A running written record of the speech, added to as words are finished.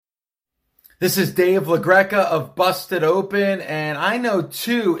This is Dave LaGreca of Busted Open, and I know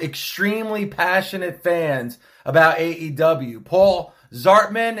two extremely passionate fans about AEW, Paul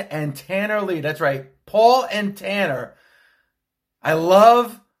Zartman and Tanner Lee. That's right, Paul and Tanner. I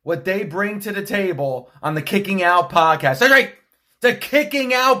love what they bring to the table on the Kicking Out podcast. That's right, the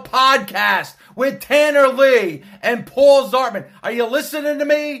Kicking Out podcast with Tanner Lee and Paul Zartman. Are you listening to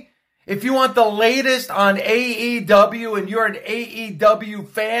me? If you want the latest on AEW and you're an AEW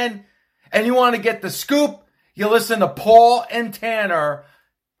fan, and you want to get the scoop, you listen to Paul and Tanner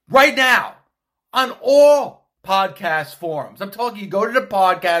right now on all podcast forums. I'm talking, you go to the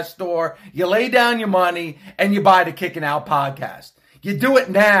podcast store, you lay down your money, and you buy the Kicking Out podcast. You do it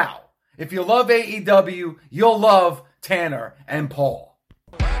now. If you love AEW, you'll love Tanner and Paul.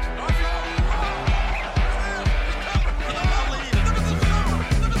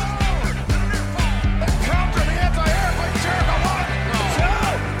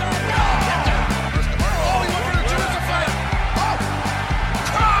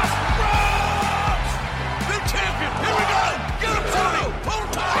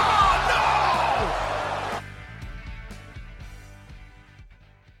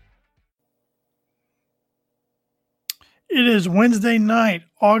 It is Wednesday night,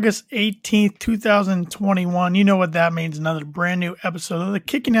 August 18th, 2021. You know what that means. Another brand new episode of the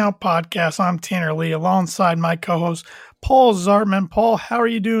Kicking Out podcast. I'm Tanner Lee alongside my co-host, Paul Zartman. Paul, how are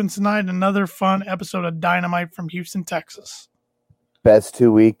you doing tonight? Another fun episode of Dynamite from Houston, Texas. Best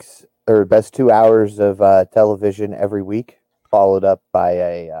 2 hours of television every week, followed up by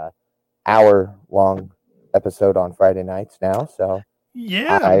a hour-long episode on Friday nights now. So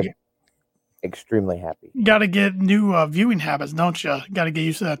yeah. I'm extremely happy. Got to get new viewing habits, don't you? Got to get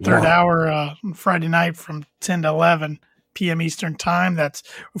used to that third hour on Friday night from 10 to 11 p.m. Eastern time. That's,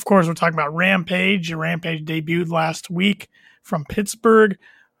 of course, we're talking about Rampage. Rampage debuted last week from Pittsburgh.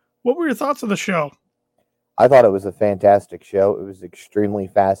 What were your thoughts of the show? I thought it was a fantastic show. It was extremely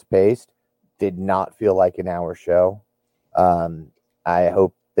fast-paced. Did not feel like an hour show. I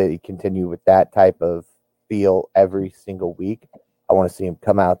hope that you continue with that type of feel every single week. I want to see him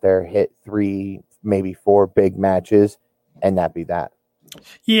come out there, hit 3, maybe 4 big matches, and that be that.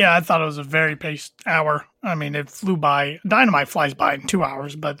 Yeah, I thought it was a very paced hour. I mean, it flew by. Dynamite flies by in 2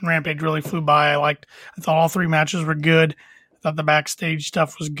 hours, but Rampage really flew by. I thought all 3 matches were good. I thought the backstage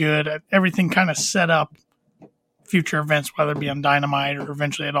stuff was good. Everything kind of set up future events, whether it be on Dynamite or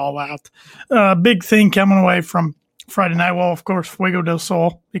eventually at All Out. Big thing coming away from Friday night. Well, of course, Fuego del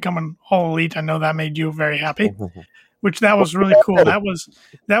Sol becoming All Elite. I know that made you very happy. Which that was really cool. That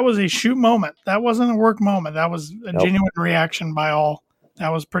was a shoot moment. That wasn't a work moment. That was a genuine reaction by all. That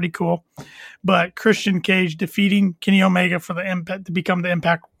was pretty cool. But Christian Cage defeating Kenny Omega for the Impact to become the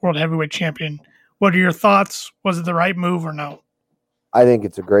Impact World Heavyweight Champion. What are your thoughts? Was it the right move or no? I think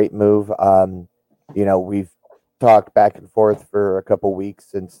it's a great move. We've talked back and forth for a couple weeks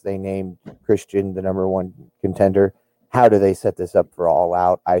since they named Christian the number 1 contender. How do they set this up for All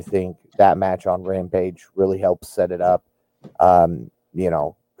Out? I think that match on Rampage really helps set it up.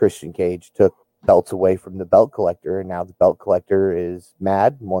 Christian Cage took belts away from the belt collector, and now the belt collector is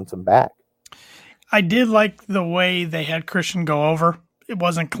mad and wants them back. I did like the way they had Christian go over. It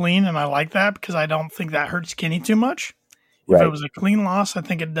wasn't clean, and I like that because I don't think that hurts Kenny too much. Right. If it was a clean loss, I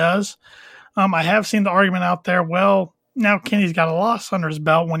think it does. I have seen the argument out there, well, now Kenny's got a loss under his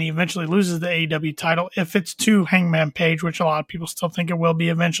belt when he eventually loses the AEW title. If it's to Hangman Page, which a lot of people still think it will be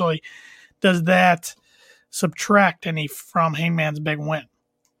eventually, does that subtract any from Hangman's big win?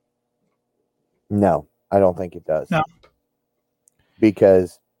 No, I don't think it does. No.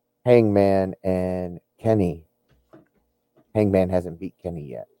 Because Hangman and Kenny, Hangman hasn't beat Kenny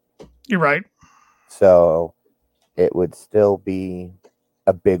yet. You're right. So it would still be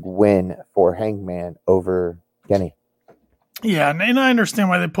a big win for Hangman over Kenny. Yeah, and I understand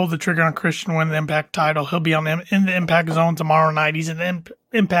why they pulled the trigger on Christian winning the Impact title. He'll be in the Impact Zone tomorrow night. He's an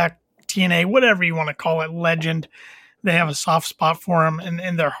Impact TNA, whatever you want to call it, legend. They have a soft spot for him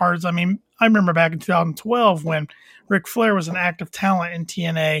in their hearts. I mean, I remember back in 2012 when Ric Flair was an active talent in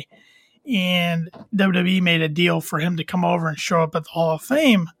TNA, and WWE made a deal for him to come over and show up at the Hall of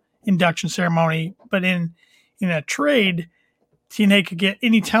Fame induction ceremony. But in a trade, TNA could get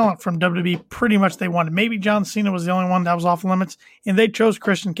any talent from WWE pretty much they wanted. Maybe John Cena was the only one that was off limits, and they chose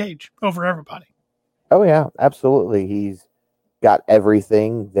Christian Cage over everybody. Oh, yeah, absolutely. He's got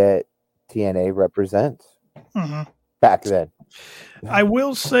everything that TNA represents back then. I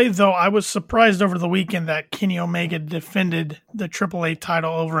will say, though, I was surprised over the weekend that Kenny Omega defended the AAA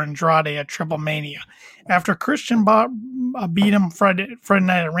title over Andrade at Triple Mania. After Christian beat him Friday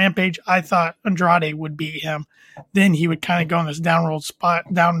night at Rampage, I thought Andrade would beat him. Then he would kind of go in this downward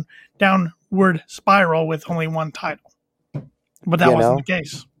downward spiral with only one title. But that wasn't the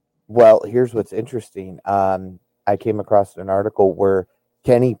case. Well, here's what's interesting. I came across an article where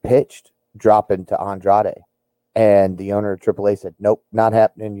Kenny pitched dropping to Andrade, and the owner of AAA said, "Nope, not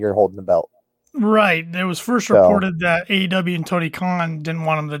happening. You're holding the belt." Right. It was first reported that AEW and Tony Khan didn't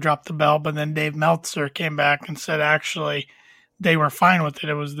want him to drop the belt, but then Dave Meltzer came back and said actually they were fine with it.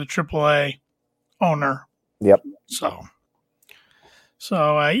 It was the AAA owner. Yep. So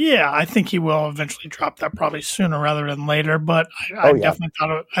I think he will eventually drop that, probably sooner rather than later. But I definitely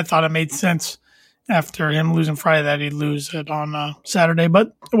thought it made sense after him losing Friday that he'd lose it on Saturday.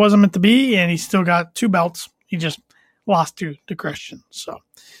 But it wasn't meant to be, and he still got 2 belts. He just lost to Christian. So,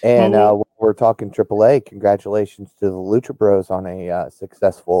 and we're talking AAA. Congratulations to the Lucha Bros on a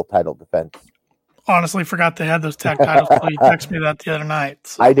successful title defense. Honestly, forgot they had those tag titles until you texted me that the other night.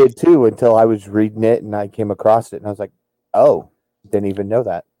 So. I did too until I was reading it and I came across it and I was like, "Oh, didn't even know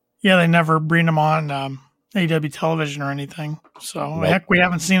that." Yeah, they never bring them on AEW television or anything. So heck, we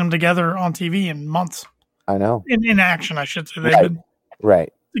haven't seen them together on TV in months. I know. In action, I should say. They've been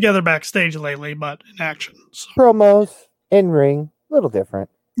together backstage lately, but in action. So. Promos, in ring, a little different.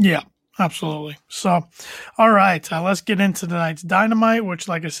 Yeah, absolutely. So, all right, let's get into tonight's Dynamite, which,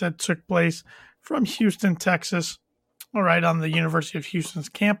 like I said, took place from Houston, Texas. All right, on the University of Houston's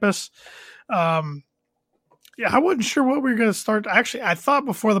campus. I wasn't sure what we were going to start. Actually, I thought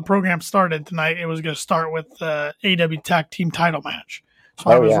before the program started tonight, it was going to start with the AEW Tag Team title match. So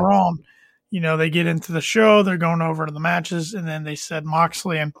I was wrong. They get into the show, they're going over to the matches, and then they said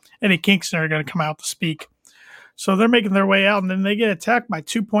Moxley and Eddie Kingston are going to come out to speak. So they're making their way out, and then they get attacked by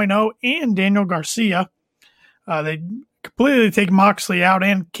 2.0 and Daniel Garcia. They completely take Moxley out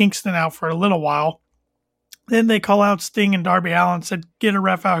and Kingston out for a little while. Then they call out Sting and Darby Allin, said, "Get a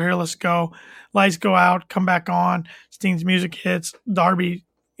ref out here, let's go." Lights go out, come back on. Sting's music hits. Darby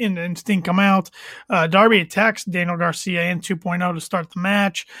and Sting come out. Darby attacks Daniel Garcia and 2.0 to start the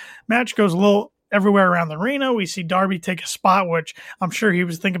match. Match goes a little everywhere around the arena. We see Darby take a spot, which I'm sure he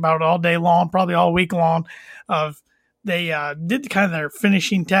was thinking about all day long, probably all week long. They did kind of their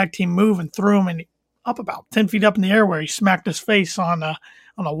finishing tag team move and threw him up about 10 feet up in the air where he smacked his face on a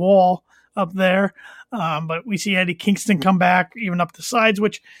wall up there. But we see Eddie Kingston come back, even up the sides,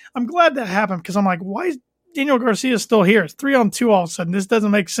 which I'm glad that happened because I'm like, why is Daniel Garcia still here? It's 3-on-2 all of a sudden. This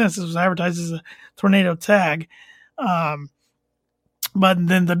doesn't make sense. This was advertised as a tornado tag. But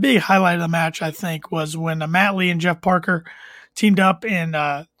then the big highlight of the match, I think, was when Matt Lee and Jeff Parker teamed up and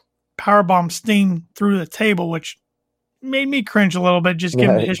powerbombed Sting through the table, which made me cringe a little bit, just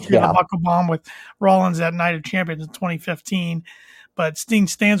given the history of the Buckle Bomb with Rollins at Night of Champions in 2015. But Sting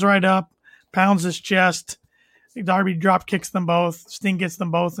stands right up, pounds his chest. Darby drop kicks them both. Sting gets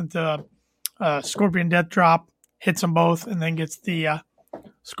them both into a Scorpion Death Drop, hits them both, and then gets the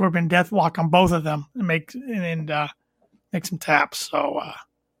Scorpion Death Lock on both of them and makes some taps. So,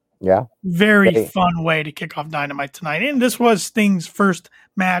 very fun way to kick off Dynamite tonight. And this was Sting's first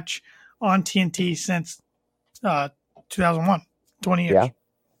match on TNT since 2001, 20 years. Yeah,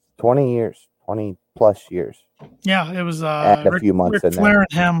 20 years, 20 plus years. Yeah, it was a few months Ric Flair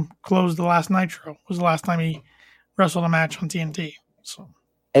and him closed the last Nitro. It was the last time he wrestled a match on TNT. So,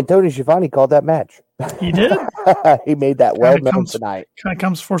 and Tony Schiavone called that match. He did? He made that well known tonight. Kind of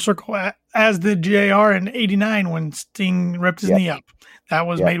comes full circle, as did JR in '89 when Sting ripped his knee up. That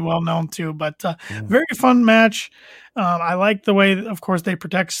was made well known too. But very fun match. I like the way, of course, they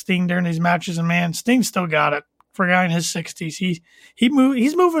protect Sting during these matches. And man, Sting still got it for a guy in his 60s. He's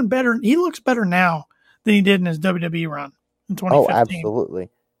moving better. He looks better now than he did in his WWE run in 2015. Oh, absolutely.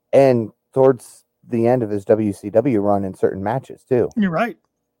 And towards the end of his WCW run in certain matches too. You're right.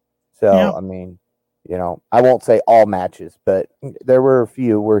 So, I mean, I won't say all matches, but there were a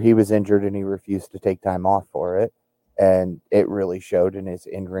few where he was injured and he refused to take time off for it. And it really showed in his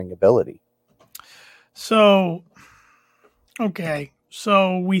in-ring ability. So, okay.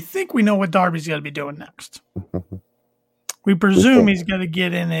 So we think we know what Darby's going to be doing next. We presume he's going to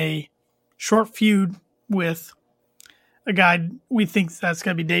get in a short feud with a guy we think that's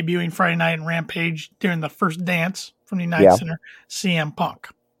going to be debuting Friday night in Rampage during the first dance from the United Center, CM Punk.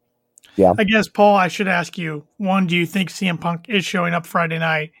 Yeah. I guess, Paul, I should ask you, one, do you think CM Punk is showing up Friday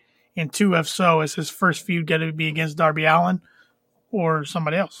night? And two, if so, is his first feud going to be against Darby Allin or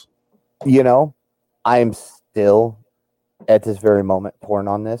somebody else? I'm still at this very moment pouring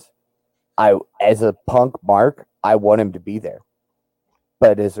on this. As a Punk mark, I want him to be there.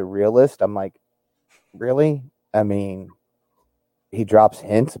 But as a realist, I'm like, really? I mean, he drops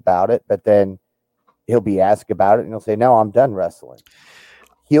hints about it, but then he'll be asked about it and he'll say, "No, I'm done wrestling."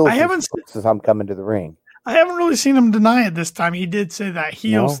 He'll says I'm coming to the ring. I haven't really seen him deny it this time. He did say that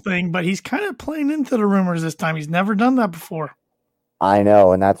heels No. thing, but he's kind of playing into the rumors this time. He's never done that before. I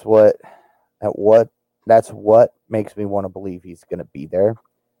know, and that's what makes me want to believe he's going to be there.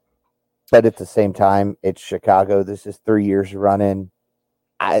 But at the same time, it's Chicago. This is 3 years running.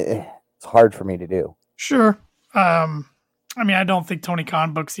 It's hard for me to do. Sure. I mean, I don't think Tony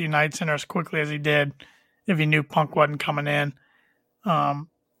Khan books the United Center as quickly as he did if he knew Punk wasn't coming in. I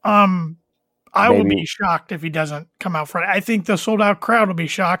will be shocked if he doesn't come out Friday. I think the sold out crowd will be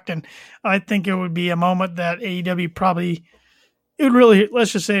shocked, and I think it would be a moment that AEW probably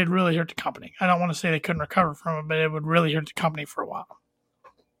let's just say it really hurt the company. I don't want to say they couldn't recover from it, but it would really hurt the company for a while.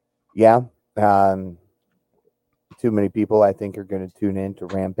 Yeah. Too many people, I think, are going to tune in to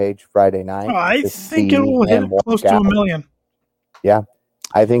Rampage Friday night. Oh, I think it will hit close to 1 million. Yeah.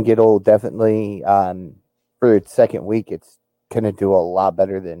 I think it'll definitely, for its second week, it's going to do a lot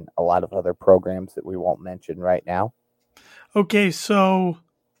better than a lot of other programs that we won't mention right now. Okay, so,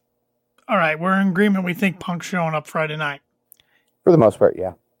 all right, we're in agreement. We think Punk's showing up Friday night. For the most part,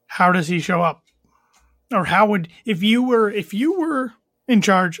 yeah. How does he show up? Or how would, if you were in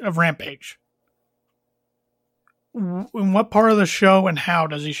charge of Rampage, in what part of the show and how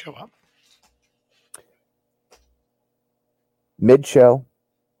does he show up? Mid-show,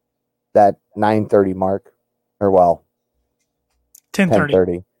 that 9:30 mark, or well,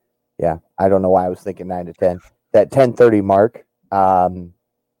 10:30. Yeah, I don't know why I was thinking 9 to 10. That 10:30 mark,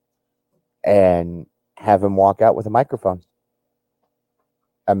 and have him walk out with a microphone.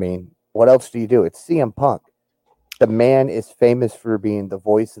 I mean, what else do you do? It's CM Punk. The man is famous for being the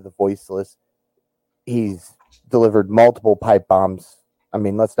voice of the voiceless. He's delivered multiple pipe bombs. I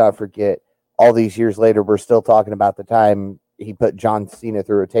mean, let's not forget, all these years later, we're still talking about the time he put John Cena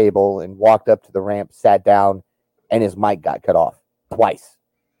through a table and walked up to the ramp, sat down, and his mic got cut off twice.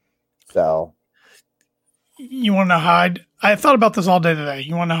 So, you want to know how I thought about this all day today.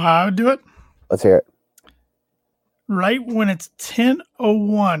 You want to know how I would do it? Let's hear it. Right when it's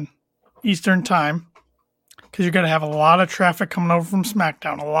 10:01 Eastern time, because you're going to have a lot of traffic coming over from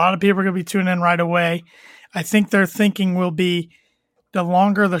SmackDown. A lot of people are going to be tuning in right away. I think their thinking will be the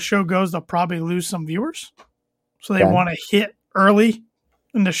longer the show goes, they'll probably lose some viewers. So they want to hit early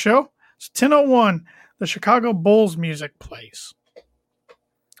in the show. So 10:01, the Chicago Bulls music plays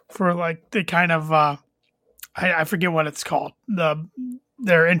for like the kind of, I forget what it's called.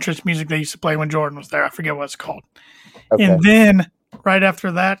 Their entrance music they used to play when Jordan was there. I forget what it's called. Okay. And then right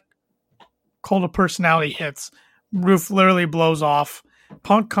after that, Cult of Personality hits. Roof literally blows off.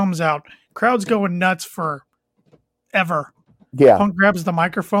 Punk comes out. Crowd's going nuts for ever. Yeah. Punk grabs the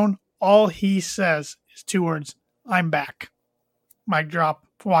microphone. All he says is 2 words, "I'm back." Mic drop,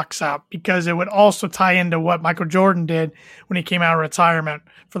 walks out, because it would also tie into what Michael Jordan did when he came out of retirement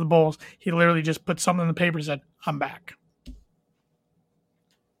for the Bulls. He literally just put something in the paper and said, "I'm back."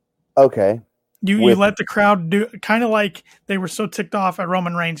 Okay. You let the crowd do, kind of like they were so ticked off at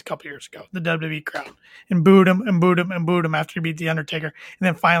Roman Reigns a couple years ago, the WWE crowd, and booed him and booed him and booed him after he beat The Undertaker, and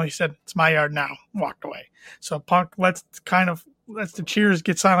then finally said, "It's my yard now," walked away. So Punk lets the cheers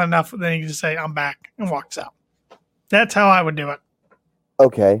get silent enough, then he can just say, "I'm back," and walks out. That's how I would do it.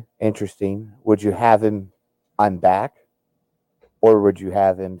 Okay, interesting. Would you have him, "I'm back," or would you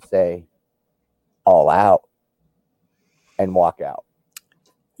have him say, "All out," and walk out?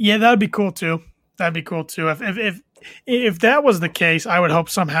 Yeah, that'd be cool too. If that was the case, I would hope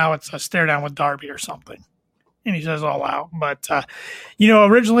somehow it's a stare down with Darby or something, and he says "all out." But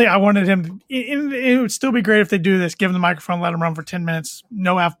originally I wanted him. It would still be great if they do this. Give him the microphone, let him run for 10 minutes,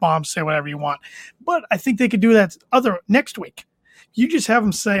 no F-bombs, say whatever you want. But I think they could do that next week. You just have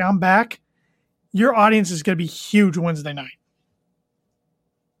him say, "I'm back." Your audience is going to be huge Wednesday night.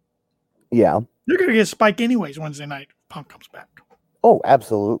 Yeah, you're going to get a spike anyways Wednesday night if Punk comes back. Oh,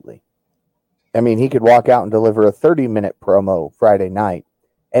 absolutely. I mean, he could walk out and deliver a 30-minute promo Friday night,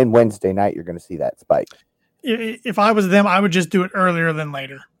 and Wednesday night you're going to see that spike. If I was them, I would just do it earlier than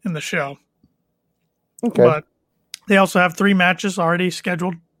later in the show. Okay. But they also have 3 matches already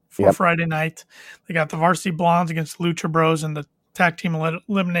scheduled for Friday night. They got the Varsity Blondes against Lucha Bros in the Tag Team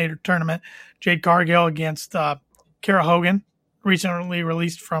Eliminator Tournament. Jade Cargill against Kara Hogan, recently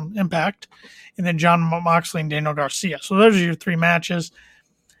released from Impact. And then Jon Moxley and Daniel Garcia. So those are your 3 matches.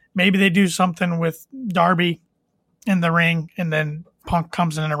 Maybe they do something with Darby in the ring, and then Punk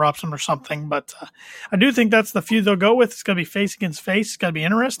comes and interrupts him or something. But I do think that's the feud they'll go with. It's going to be face against face. It's going to be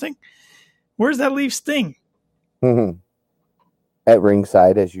interesting. Where's that leave Sting? Mm-hmm. At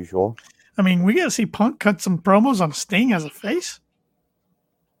ringside, as usual. I mean, we got to see Punk cut some promos on Sting as a face.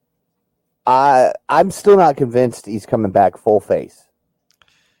 I'm still not convinced he's coming back full face.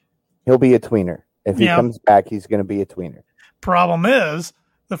 He'll be a tweener. If he comes back, he's going to be a tweener. Problem is,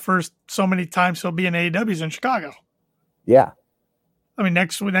 the first so many times he'll be in AEW's in Chicago. Yeah. I mean,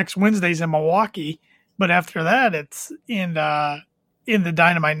 next Wednesday's in Milwaukee, but after that, it's in the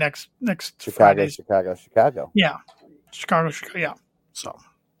Dynamite next Friday. Chicago. Yeah, Chicago. Yeah. So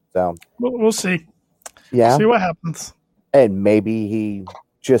we'll see. Yeah. We'll see what happens. And maybe he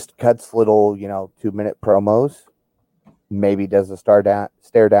just cuts little, 2-minute promos. Maybe does a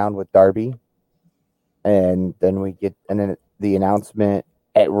stare down with Darby, and then we get the announcement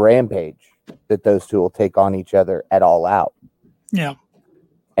at Rampage that those two will take on each other at All Out. Yeah.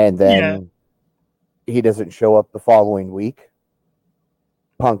 And then he doesn't show up the following week.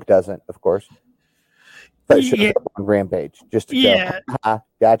 Punk doesn't, of course. But shows up on Rampage just to go,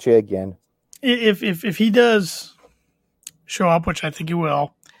 gotcha again. If he does show up, which I think he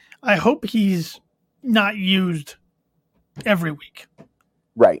will, I hope he's not used every week.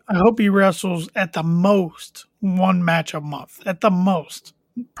 Right. I hope he wrestles at the most one match a month. At the most.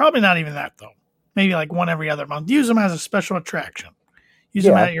 Probably not even that, though. Maybe like one every other month. Use him as a special attraction. Use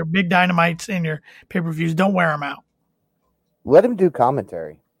him at your big Dynamites and your pay-per-views. Don't wear him out. Let him do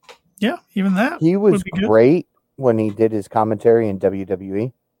commentary. Yeah, even that. He was great when he did his commentary in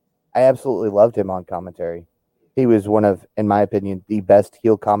WWE. I absolutely loved him on commentary. He was one of, in my opinion, the best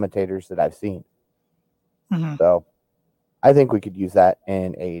heel commentators that I've seen. Mm-hmm. So I think we could use that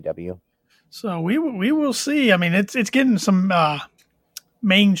in AEW. So we will see. I mean, it's getting some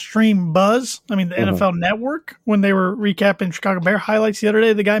mainstream buzz. I mean, the NFL Network, when they were recapping Chicago Bear highlights the other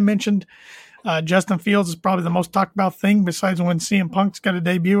day, the guy mentioned Justin Fields is probably the most talked about thing besides when CM Punk's got a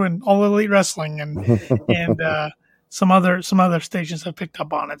debut in All Elite Wrestling and some other stations have picked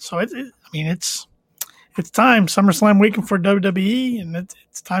up on it. So it's time. SummerSlam weekend for WWE, and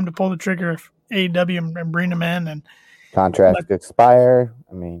it's time to pull the trigger of AEW and bring them in and contracts expire.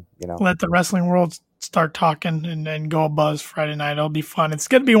 I mean, let the wrestling world start talking and go a buzz Friday night. It'll be fun. It's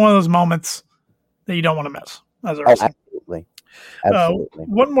going to be one of those moments that you don't want to miss as a wrestler. Absolutely.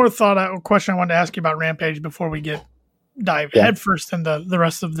 One more question I wanted to ask you about Rampage before we dive headfirst into the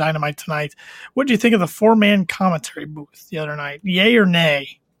rest of Dynamite tonight. What did you think of the 4-man commentary booth the other night? Yay or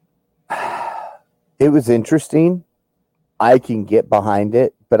nay? It was interesting. I can get behind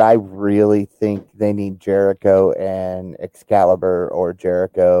it, but I really think they need Jericho and Excalibur or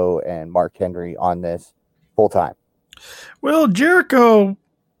Jericho and Mark Henry on this full time. Well, Jericho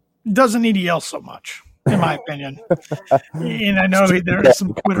doesn't need to yell so much, in my opinion. And I know there's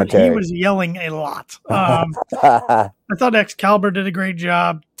some Twitter. He was yelling a lot. I thought Excalibur did a great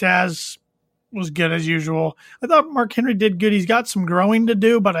job. Taz was good as usual. I thought Mark Henry did good. He's got some growing to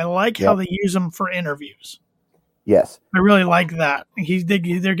do, but I like how they use him for interviews. Yes. I really like that.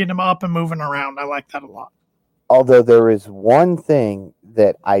 They're getting him up and moving around. I like that a lot. Although there is one thing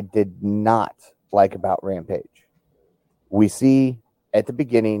that I did not like about Rampage. We see at the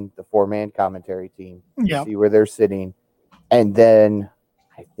beginning the 4-man commentary team. You see where they're sitting. And then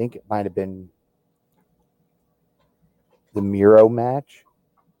I think it might have been the Miro match.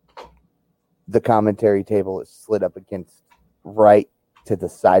 The commentary table is slid up against right to the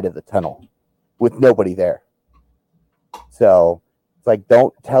side of the tunnel with nobody there. So it's like,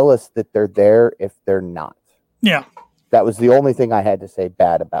 don't tell us that they're there if they're not. Yeah. That was the only thing I had to say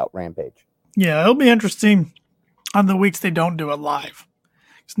bad about Rampage. Yeah, it'll be interesting on the weeks they don't do it live.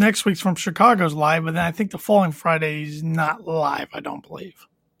 Because next week's from Chicago's live, but then I think the following Friday is not live, I don't believe.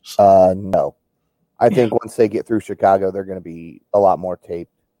 So, no. I think once they get through Chicago, they're going to be a lot more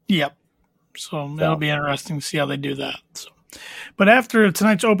taped. Yep. So it'll be interesting to see how they do that. So. But after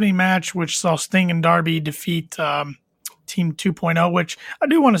tonight's opening match, which saw Sting and Darby defeat Team 2.0, which I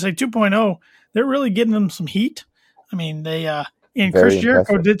do want to say 2.0, they're really getting them some heat. I mean, Chris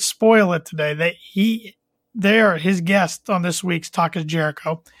Jericho did spoil it today. They are his guest on this week's Talk is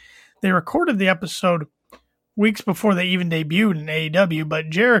Jericho. They recorded the episode weeks before they even debuted in AEW, but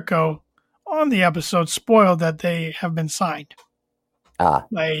Jericho on the episode spoiled that they have been signed by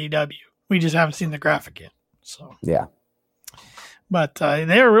AEW. We just haven't seen the graphic yet. So yeah. But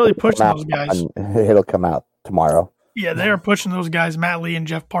they are really pushing those guys. It'll come out tomorrow. Yeah, they are pushing those guys, Matt Lee and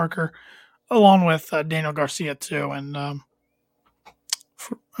Jeff Parker, along with Daniel Garcia too. And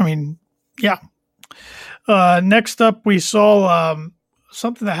next up, we saw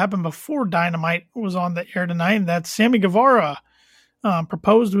something that happened before Dynamite was on the air tonight, and that's Sammy Guevara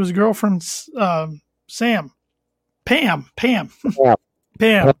proposed to his girlfriend Pam. Pam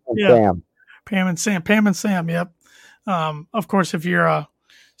and Sam. Yep. Of course, if you're a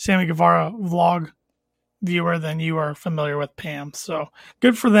Sammy Guevara vlog viewer, then you are familiar with Pam. So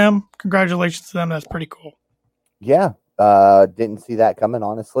good for them. Congratulations to them. That's pretty cool. Yeah. Didn't see that coming,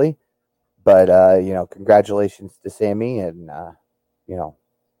 honestly. But congratulations to Sammy, and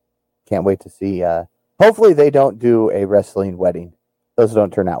can't wait to see. Hopefully, they don't do a wrestling wedding; those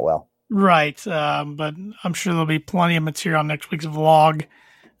don't turn out well. Right, but I'm sure there'll be plenty of material on next week's vlog.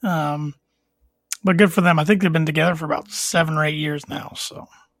 But good for them. I think they've been together for about 7 or 8 years now. So.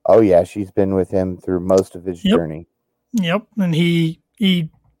 Oh yeah, she's been with him through most of his journey. Yep, and he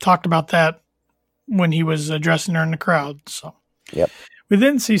talked about that when he was addressing her in the crowd. So. Yep. We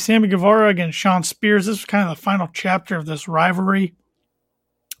then see Sammy Guevara against Shawn Spears. This was kind of the final chapter of this rivalry.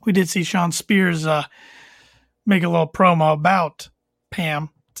 We did see Shawn Spears make a little promo about Pam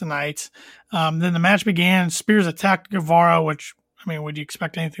tonight. Then the match began. Spears attacked Guevara, which, would you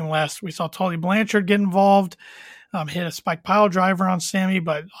expect anything less? We saw Tully Blanchard get involved, hit a spike pile driver on Sammy,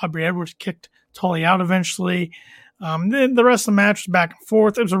 but Aubrey Edwards kicked Tully out eventually. Then the rest of the match was back and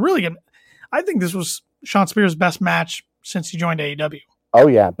forth. It was a really good. I think this was Shawn Spears' best match since he joined AEW. Oh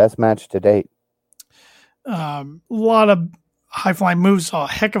yeah, best match to date. A lot of high-flying moves. Saw a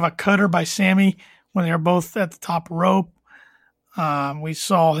heck of a cutter by Sammy when they were both at the top rope. We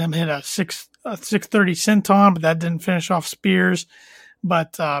saw him hit a 630 senton, but that didn't finish off Spears.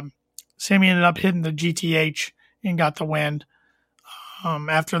 But Sammy ended up hitting the GTH and got the win.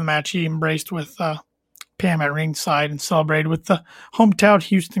 After the match, he embraced with Pam at ringside and celebrated with the hometown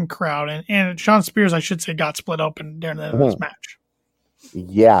Houston crowd. And Shawn Spears, I should say, got split open during the end of this match.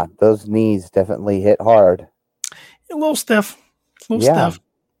 Yeah, those knees definitely hit hard. A little stiff. Stiff.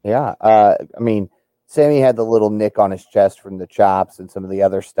 Yeah. Sammy had the little nick on his chest from the chops and some of the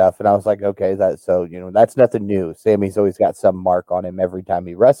other stuff. And I was like, okay, that's nothing new. Sammy's always got some mark on him every time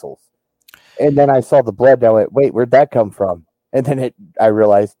he wrestles. And then I saw the blood and I went, wait, where'd that come from? And then I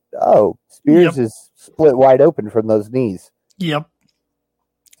realized, oh, Spears is split wide open from those knees. Yep.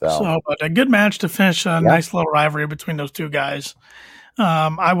 So but a good match to finish a nice little rivalry between those two guys.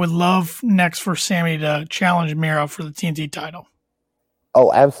 I would love next for Sammy to challenge Miro for the TNT title.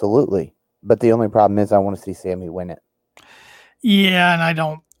 Oh, absolutely. But the only problem is I want to see Sammy win it. Yeah,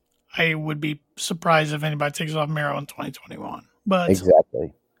 and I would be surprised if anybody takes off Miro in 2021. But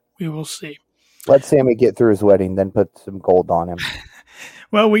exactly. We will see. Let Sammy get through his wedding, then put some gold on him.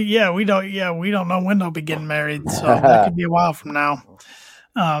 Well, we don't know when they'll be getting married, so that could be a while from now.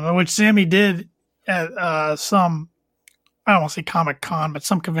 Which Sammy did at some, I don't want to say Comic-Con, but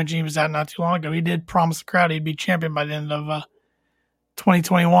some convention he was at not too long ago. He did promise the crowd he'd be champion by the end of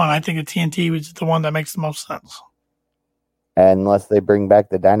 2021. I think the TNT was the one that makes the most sense. Unless they bring back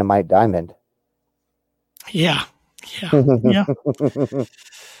the Dynamite Diamond. Yeah.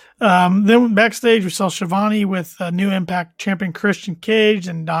 Then backstage, we saw Shivani with new Impact champion Christian Cage,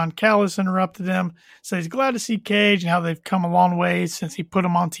 and Don Callis interrupted him. So he's glad to see Cage and how they've come a long way since he put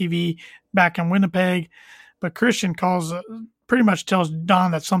him on TV back in Winnipeg. But Christian pretty much tells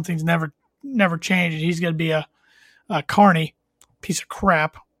Don that something's never changed. He's going to be a carny piece of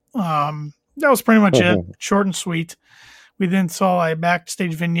crap. That was pretty much it. Short and sweet. We then saw a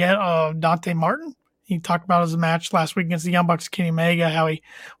backstage vignette of Dante Martin. He talked about his match last week against the Young Bucks, Kenny Omega, how he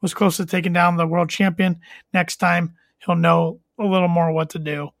was close to taking down the world champion. Next time, he'll know a little more what to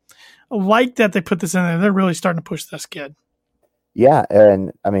do. I like that they put this in there. They're really starting to push this kid. Yeah,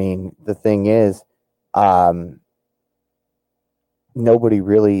 and the thing is, nobody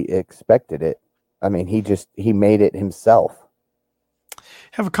really expected it. He made it himself.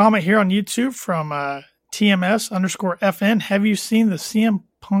 Have a comment here on YouTube from TMS_FN. Have you seen the CM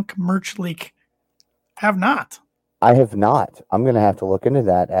Punk merch leak? Have not. I have not. I'm going to have to look into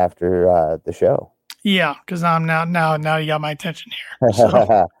that after the show. Yeah, because I'm now you got my attention here.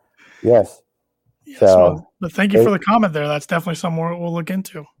 So. Yes. But thank you for the comment there. That's definitely something we'll look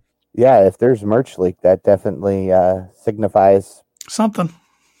into. Yeah, if there's merch leak, that definitely signifies something.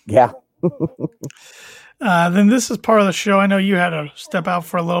 Yeah. Then this is part of the show. I know you had to step out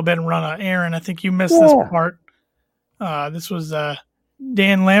for a little bit and run an errand. I think you missed this part. This was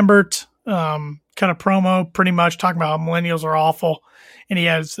Dan Lambert cut a promo pretty much talking about how millennials are awful. And he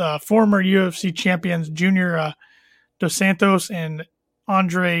has former UFC champions Junior Dos Santos and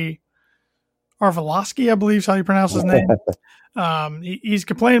Andre Arvelovsky, I believe is how you pronounce his name. He's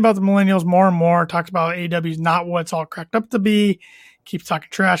complaining about the millennials more and more, talks about AEW is not what it's all cracked up to be, keeps talking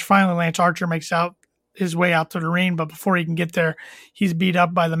trash. Finally, Lance Archer makes his way out to the ring, but before he can get there, he's beat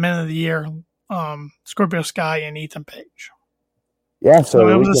up by the Men of the Year, Scorpio Sky and Ethan Page. Yeah, so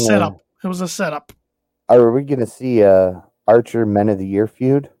it was a setup. It was a setup. Are we going to see Archer Men of the Year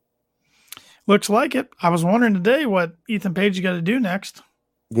feud? Looks like it. I was wondering today what Ethan Page is going to do next.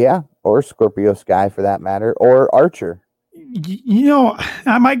 Yeah, or Scorpio Sky for that matter, or Archer.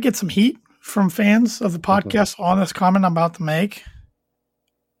 I might get some heat from fans of the podcast on this comment I'm about to make.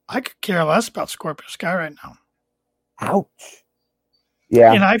 I could care less about Scorpio Sky right now. Ouch.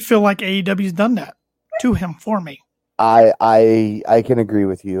 Yeah. And I feel like AEW's done that to him for me. I can agree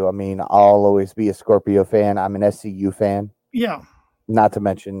with you. I mean, I'll always be a Scorpio fan. I'm an SCU fan. Yeah. Not to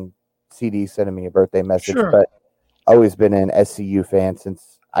mention CD sending me a birthday message, Sure. but always been an SCU fan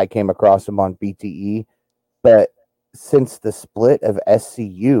since I came across him on BTE. But since the split of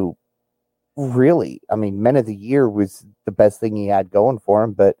SCU, really, I mean, Men of the Year was the best thing he had going for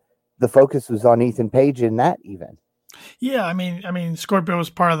him, but the focus was on Ethan Page in that even. Yeah, I mean, Scorpio was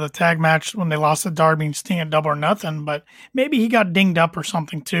part of the tag match when they lost to Darby and Sting at Double or Nothing, but maybe he got dinged up or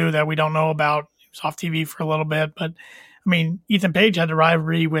something too that we don't know about. He was off TV for a little bit, but I mean, Ethan Page had the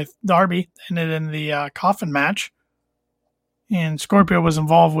rivalry with Darby, ended in the coffin match, and Scorpio was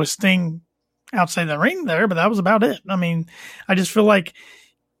involved with Sting outside the ring there, but that was about it. I mean, I just feel like,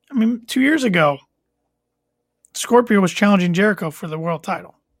 2 years ago, Scorpio was challenging Jericho for the world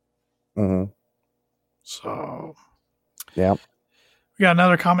title. Mm-hmm. So, yeah. We got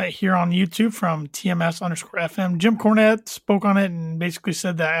another comment here on YouTube from TMS_FM. Jim Cornette spoke on it and basically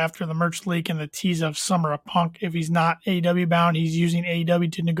said that after the merch leak and the tease of Summer of Punk, if he's not AEW bound, he's using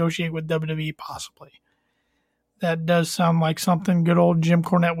AEW to negotiate with WWE possibly. That does sound like something good old Jim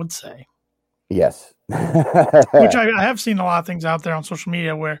Cornette would say. Yes. Which I have seen a lot of things out there on social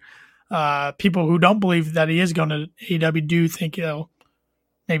media where people who don't believe that he is going to AEW do think he'll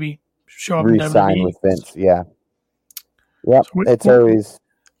maybe show up in WWE. With Vince, yeah. Yep, so it's always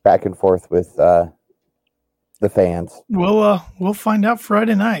back and forth with the fans. We'll find out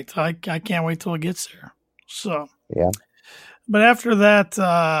Friday night. I can't wait till it gets there. So yeah. But after that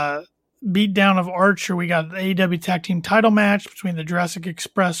beatdown of Archer, we got the AEW Tag Team title match between the Jurassic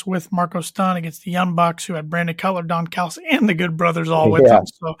Express with Marco Stunt against the Young Bucks, who had Brandon Cutler, Don Callis, and the Good Brothers all with them.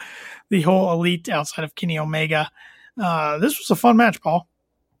 So the whole elite outside of Kenny Omega. This was a fun match, Paul.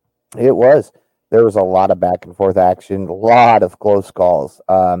 It was. There was a lot of back and forth action, a lot of close calls.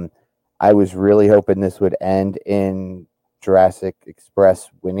 I was really hoping this would end in Jurassic Express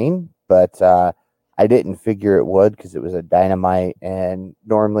winning, but I didn't figure it would because it was a Dynamite, and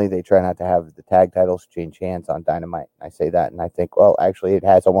normally they try not to have the tag titles change hands on Dynamite. I say that, and I think, well, actually, it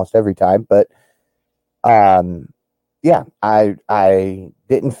has almost every time. But yeah, I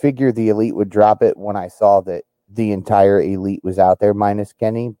didn't figure the Elite would drop it when I saw that the entire Elite was out there minus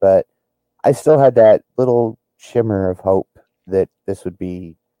Kenny, but I still had that little shimmer of hope that this would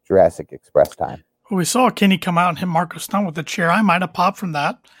be Jurassic Express time. Well, we saw Kenny come out and hit Marco Stunt with the chair. I might have popped from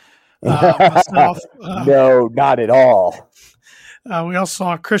that. Myself. No, not at all. We also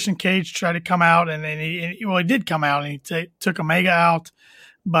saw Christian Cage try to come out, and he did come out, and he took Omega out.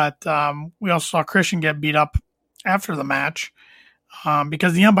 But we also saw Christian get beat up after the match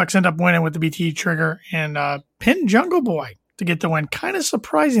because the Young Bucks end up winning with the BT trigger and pinned Jungle Boy to get the win. Kind of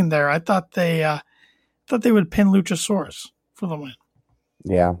surprising there. I thought they would pin Luchasaurus for the win.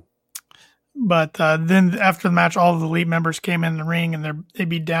 Yeah. But then after the match, all of the Elite members came in the ring and they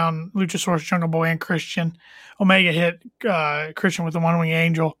beat down Luchasaurus, Jungle Boy, and Christian. Omega hit Christian with the One Wing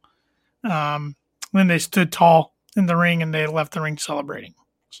Angel. Then they stood tall in the ring and they left the ring celebrating.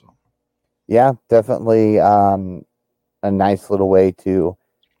 So, yeah, definitely a nice little way to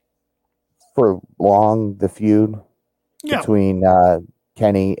prolong the feud between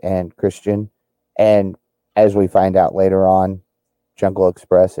Kenny and Christian. And as we find out later on, Jungle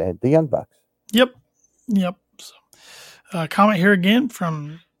Express and the Young Bucks. Yep. So, comment here again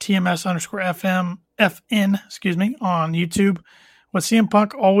from TMS_FN, on YouTube. What CM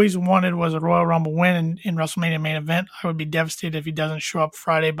Punk always wanted was a Royal Rumble win in WrestleMania main event. I would be devastated if he doesn't show up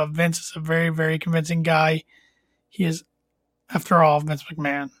Friday, but Vince is a very, very convincing guy. He is, after all, Vince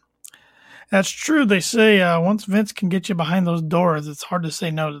McMahon. That's true. They say once Vince can get you behind those doors, it's hard to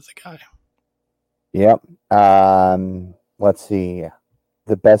say no to the guy. Yep. Let's see.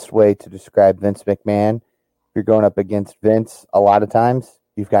 The best way to describe Vince McMahon, if you're going up against Vince, a lot of times,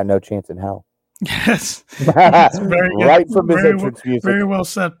 you've got no chance in hell. Yes. Right from his entrance music. Very well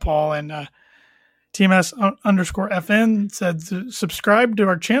said, Paul. And TMS_FN said, subscribe to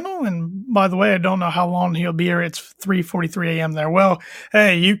our channel. And by the way, I don't know how long he'll be here. It's 3:43 a.m. there. Well,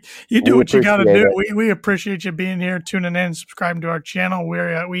 hey, you do what you got to do. We appreciate you being here, tuning in, subscribing to our channel.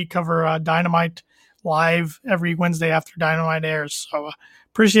 We cover Dynamite live every Wednesday after Dynamite airs. So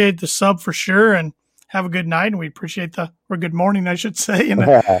appreciate the sub for sure, and have a good night. And we appreciate or good morning, I should say. And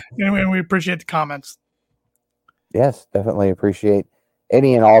we appreciate the comments. Yes, definitely appreciate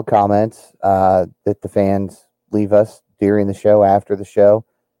any and all comments that the fans leave us during the show, after the show.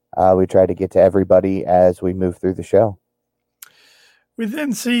 We try to get to everybody as we move through the show. We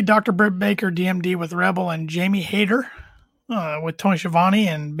then see Dr. Britt Baker, DMD with Rebel, and Jamie Hayter with Tony Schiavone,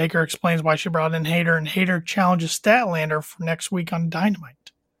 and Baker explains why she brought in Hayter, and Hayter challenges Statlander for next week on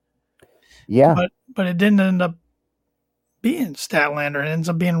Dynamite. Yeah. But it didn't end up being Statlander. It ends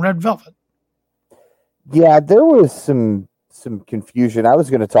up being Red Velvet. Yeah, there was some confusion. I was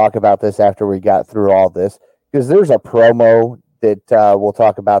going to talk about this after we got through all this, because there's a promo that we'll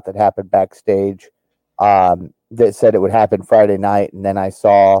talk about that happened backstage that said it would happen Friday night, and then I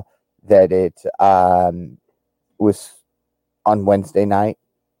saw that it was on Wednesday night,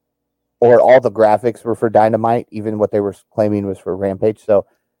 or all the graphics were for Dynamite, even what they were claiming was for Rampage. So,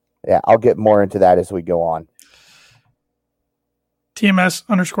 yeah, I'll get more into that as we go on.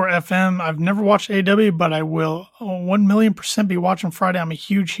 TMS_FM. I've never watched AEW, but I will 1,000,000% be watching Friday. I'm a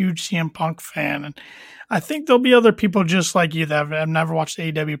huge CM Punk fan. And I think there'll be other people just like you that have never watched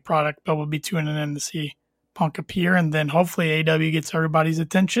the AEW product, but will be tuning in to see Punk appear. And then hopefully AEW gets everybody's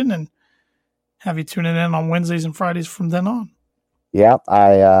attention and have you tuning in on Wednesdays and Fridays from then on. Yeah,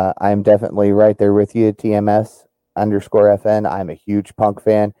 I'm definitely right there with you, TMS_FN. I'm a huge Punk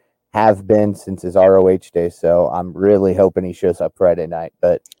fan. Have been since his ROH days, so I'm really hoping he shows up Friday night.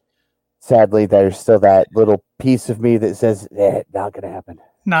 But sadly, there's still that little piece of me that says, not going to happen.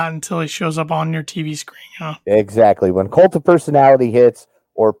 Not until he shows up on your TV screen, huh? Exactly. When Cult of Personality hits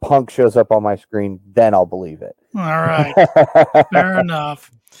or Punk shows up on my screen, then I'll believe it. All right. Fair enough.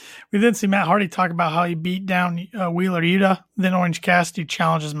 We then see Matt Hardy talk about how he beat down Wheeler Yuta. Then Orange Cassidy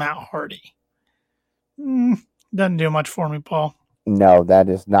challenges Matt Hardy. Doesn't do much for me, Paul. No, that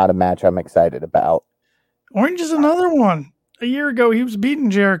is not a match I'm excited about. Orange is another one. A year ago, he was beating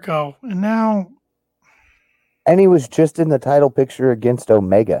Jericho, and now... And he was just in the title picture against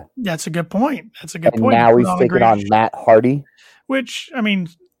Omega. That's a good point. And now he's taking on Matt Hardy. Which, I mean,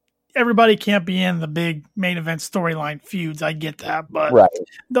 everybody can't be in the big main event storyline feuds. I get that. But right.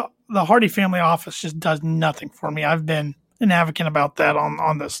 The Hardy family office just does nothing for me. I've been an advocate about that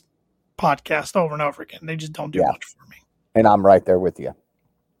on this podcast over and over again. They just don't do much for me. And I'm right there with you.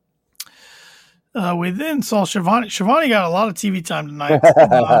 We then saw Schiavone. Schiavone got a lot of TV time tonight.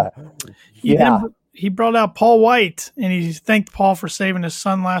 He brought out Paul White, and he thanked Paul for saving his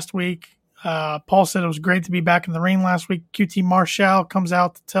son last week. Paul said it was great to be back in the ring last week. QT Marshall comes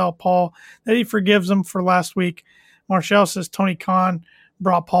out to tell Paul that he forgives him for last week. Marshall says Tony Khan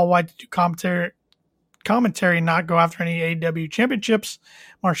brought Paul White to do commentary, not go after any AEW championships.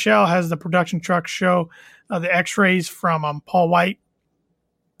 Marshall has the production truck show the x-rays from Paul White.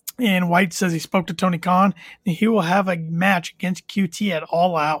 And White says he spoke to Tony Khan, and he will have a match against QT at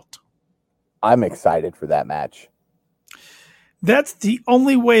All Out. I'm excited for that match. That's the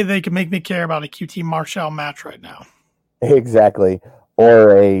only way they can make me care about a QT Marshall match right now. Exactly.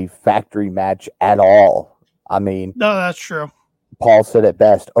 Or a factory match at all. I mean... No, that's true. Paul said it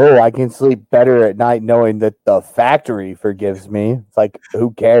best. Oh, I can sleep better at night knowing that the factory forgives me. It's like,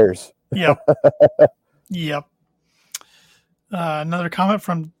 who cares? Yep. Yep. Another comment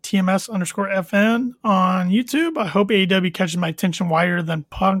from TMS_FN on YouTube. I hope AEW catches my attention wider than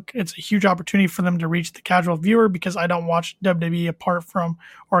Punk. It's a huge opportunity for them to reach the casual viewer because I don't watch WWE apart from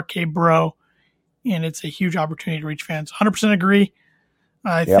RK Bro, and it's a huge opportunity to reach fans. 100% agree.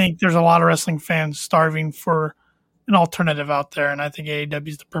 I think there's a lot of wrestling fans starving for an alternative out there, and I think AEW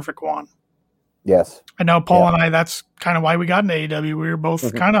is the perfect one. Yes. I know Paul and I, that's kind of why we got into AEW. We were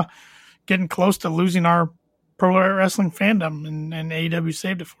both kind of getting close to losing our pro wrestling fandom, and AEW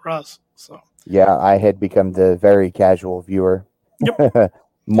saved it for us. So yeah, I had become the very casual viewer. Yep.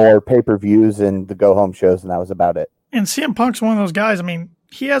 More pay-per-views and the go-home shows, and that was about it. And CM Punk's one of those guys. I mean,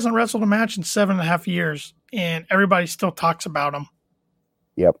 he hasn't wrestled a match in 7.5 years, and everybody still talks about him.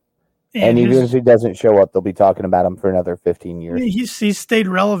 Yep. And even if he doesn't show up, they'll be talking about him for another 15 years. He's stayed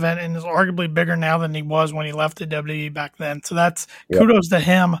relevant and is arguably bigger now than he was when he left the WWE back then. So that's kudos to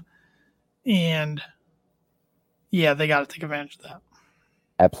him. And yeah, they got to take advantage of that.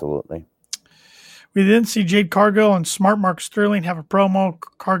 Absolutely. We then see Jade Cargill and Smart Mark Sterling have a promo.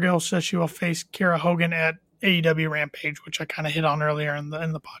 Cargill says she will face Kara Hogan at AEW Rampage, which I kind of hit on earlier in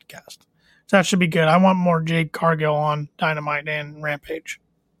the podcast. So that should be good. I want more Jade Cargill on Dynamite and Rampage.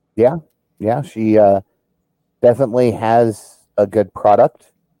 Yeah, she definitely has a good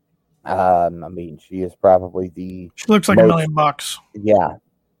product. I mean, she is probably She looks like $1 million. Yeah.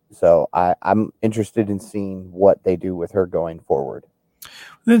 So I'm interested in seeing what they do with her going forward.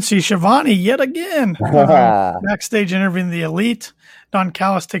 Then see Schiavone yet again. Backstage interviewing the Elite. Don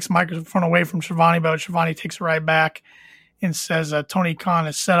Callis takes the microphone away from Schiavone, but Schiavone takes it right back and says Tony Khan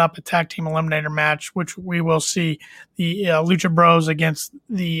has set up a tag team eliminator match, which we will see the Lucha Bros against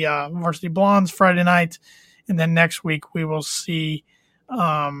the Varsity Blondes Friday night. And then next week we will see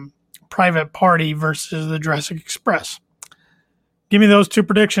Private Party versus the Jurassic Express. Give me those two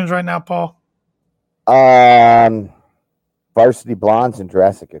predictions right now, Paul. Varsity Blondes and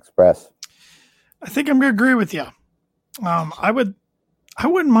Jurassic Express. I think I'm going to agree with you. I wouldn't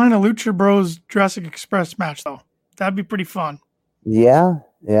mind a Lucha Bros Jurassic Express match though. That'd be pretty fun. Yeah.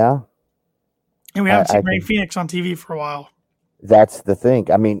 And we haven't seen Rey Fenix on TV for a while. That's the thing.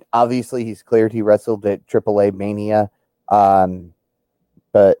 I mean, obviously he's cleared. He wrestled at AAA Mania.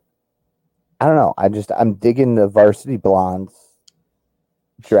 But I don't know. I'm digging the Varsity Blondes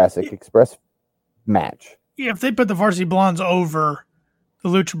Jurassic Express match. Yeah, if they put the Varsity Blondes over the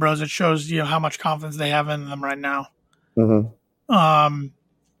Lucha Bros, it shows how much confidence they have in them right now. Mm-hmm.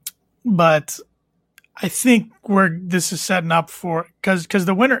 But I think where this is setting up for because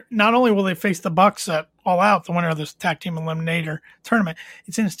the winner, not only will they face the Bucks at All Out, the winner of this tag team eliminator tournament,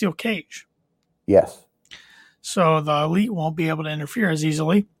 it's in a steel cage. Yes. So the Elite won't be able to interfere as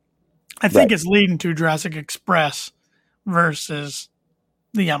easily. I think it's leading to Jurassic Express versus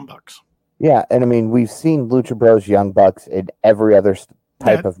the Young Bucks. Yeah, and I mean, we've seen Lucha Bros Young Bucks in every other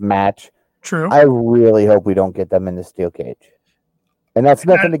type of match. True. I really hope we don't get them in the steel cage. And that's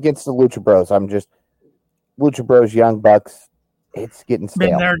nothing against the Lucha Bros. I'm just Lucha Bros Young Bucks. It's getting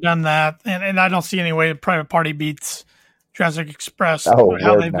stale. Been there, done that, and I don't see any way Private Party beats Jurassic Express. Oh,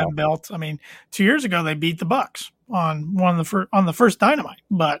 how they've been built. I mean, 2 years ago they beat the Bucks on the first Dynamite,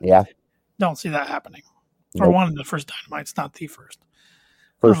 but don't see that happening. Or one of the first Dynamites, not the first.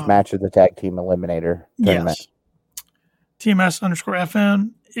 First match of the tag team eliminator tournament. Yes. TMS_FN.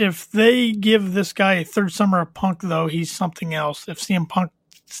 If they give this guy a third summer of Punk, though, he's something else. If CM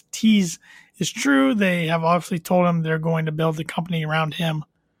Punk's tease is true, they have obviously told him they're going to build the company around him.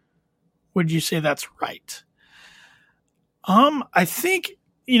 Would you say that's right? I think,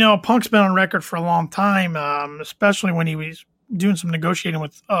 Punk's been on record for a long time, especially when he was doing some negotiating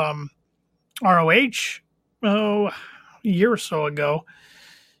with ROH a year or so ago.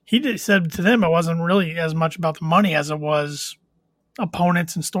 He said to them it wasn't really as much about the money as it was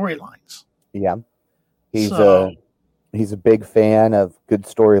opponents and storylines. Yeah. He's a big fan of good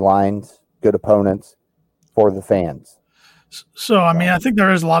storylines, good opponents for the fans. So, I mean, I think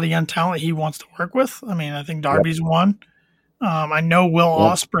there is a lot of young talent he wants to work with. I mean, I think Darby's one. I know Will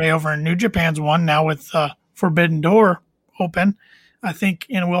Ospreay over in New Japan's one now with Forbidden Door open. I think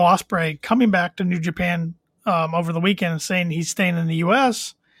Will Ospreay coming back to New Japan over the weekend and saying he's staying in the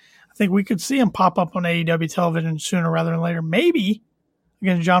U.S., I think we could see him pop up on AEW television sooner rather than later. Maybe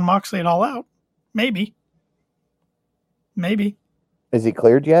against John Moxley at All Out. Maybe. Is he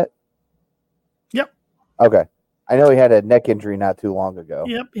cleared yet? Yep. Okay. I know he had a neck injury not too long ago.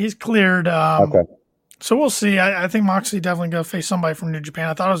 Yep, he's cleared. Okay. So we'll see. I think Moxley definitely going to face somebody from New Japan.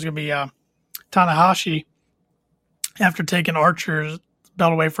 I thought it was going to be Tanahashi after taking Archer's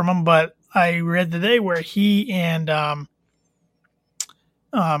belt away from him, but I read today where he and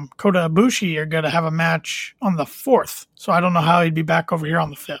Kota Ibushi are going to have a match on the 4th. So I don't know how he'd be back over here on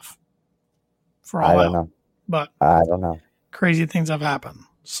the 5th. I don't know. But I don't know. Crazy things have happened.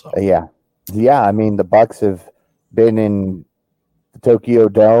 So yeah. I mean, the Bucks have been in the Tokyo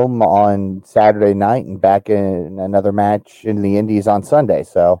Dome on Saturday night and back in another match in the Indies on Sunday.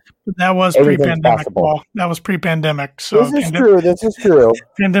 So that was pre-pandemic. Paul. That was pre-pandemic. So this is true.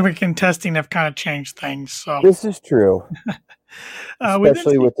 Pandemic and testing have kind of changed things. So this is true.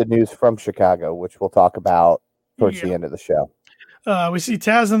 Especially with the news from Chicago, which we'll talk about towards the end of the show. We see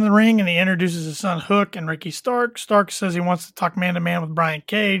Taz in the ring, and he introduces his son Hook and Ricky Stark. Stark says he wants to talk man-to-man with Brian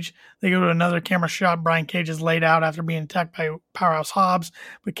Cage. They go to another camera shot. Brian Cage is laid out after being attacked by Powerhouse Hobbs,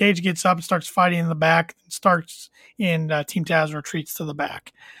 but Cage gets up and starts fighting in the back. Starks and Team Taz retreats to the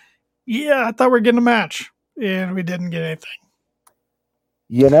back. Yeah, I thought we were getting a match, and we didn't get anything.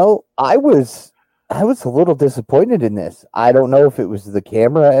 I was a little disappointed in this. I don't know if it was the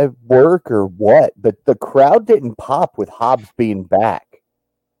camera at work or what, but the crowd didn't pop with Hobbs being back.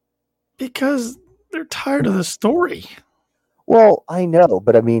 Because they're tired of the story. Well, I know,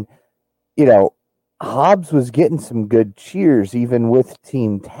 but I mean, Hobbs was getting some good cheers even with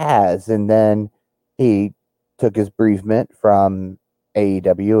Team Taz, and then he took his bereavement from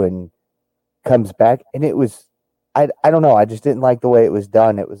AEW and comes back, and it was I don't know. I just didn't like the way it was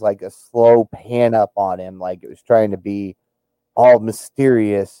done. It was like a slow pan up on him. Like it was trying to be all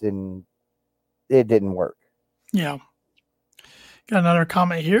mysterious, and it didn't work. Yeah. Got another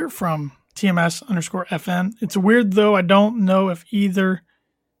comment here from TMS_FN. It's weird, though. I don't know if either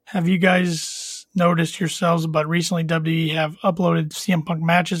have you guys noticed yourselves, but recently WWE have uploaded CM Punk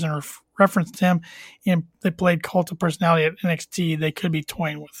matches and referenced him, and they played Cult of Personality at NXT. They could be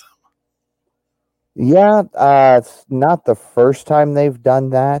toying with them. Yeah, it's not the first time they've done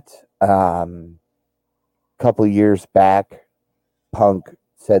that. A couple of years back, Punk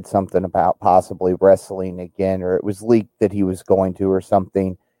said something about possibly wrestling again, or it was leaked that he was going to or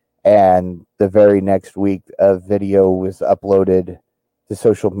something. And the very next week, a video was uploaded to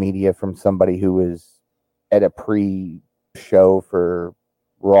social media from somebody who was at a pre-show for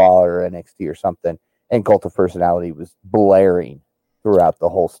Raw or NXT or something, and Cult of Personality was blaring throughout the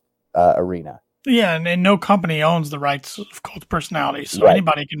whole arena. Yeah, and no company owns the rights of Cult of Personality, so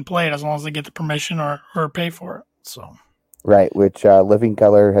anybody can play it as long as they get the permission or pay for it. So right, which Living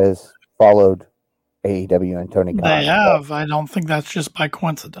Color has followed AEW and Tony Khan. They have. I don't think that's just by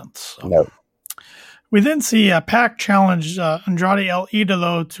coincidence. So. No. We then see Pac challenge Andrade El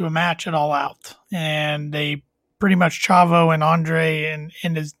Idolo to a match at All Out, and they pretty much Chavo and Andre and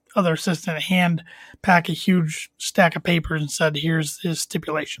his other assistant hand Pac a huge stack of papers and said, "Here's his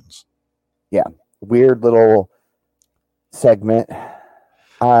stipulations." Yeah, weird little segment.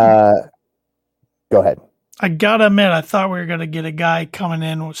 Go ahead. I gotta admit, I thought we were gonna get a guy coming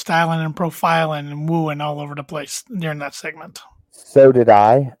in with styling and profiling and wooing all over the place during that segment. So did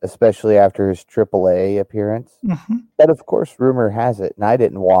I, especially after his AAA appearance. Mm-hmm. But of course, rumor has it, and I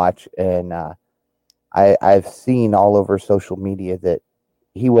didn't watch, and I've seen all over social media that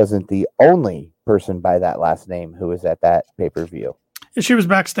he wasn't the only person by that last name who was at that pay-per-view. She was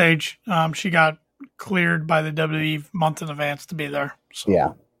backstage. She got cleared by the WWE month in advance to be there. So. Yeah.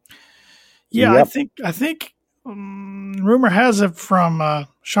 Yeah, Yep. I think rumor has it from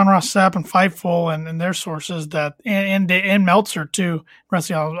Sean Ross Sapp and Fightful and their sources that and Meltzer too,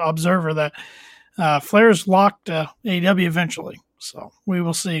 Wrestling Observer, that Flair's locked AEW eventually. So we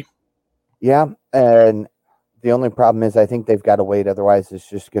will see. Yeah, and the only problem is I think they've got to wait. Otherwise, it's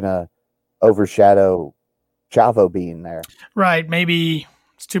just going to overshadow Chavo being there. Right. Maybe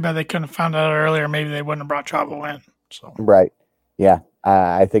it's too bad they couldn't have found out earlier. Maybe they wouldn't have brought Chavo in. So Right. Yeah.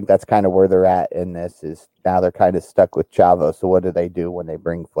 I think that's kind of where they're at in this is now they're kind of stuck with Chavo. So what do they do when they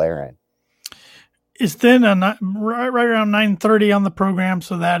bring Flair in? It's then right around 9:30 on the program.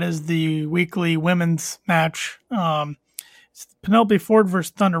 So that is the weekly women's match. It's Penelope Ford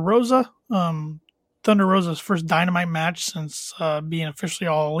versus Thunder Rosa. Thunder Rosa's first Dynamite match since being officially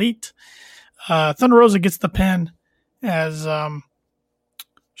All Elite. Thunder Rosa gets the pin as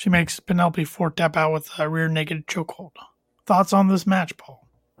she makes Penelope Ford tap out with a rear naked chokehold. Thoughts on this match, Paul?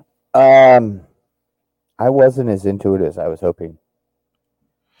 I wasn't as into it as I was hoping.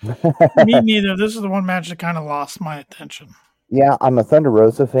 Me neither. This is the one match that kind of lost my attention. Yeah, I'm a Thunder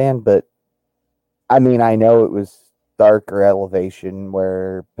Rosa fan, but I mean, I know it was Dark or Elevation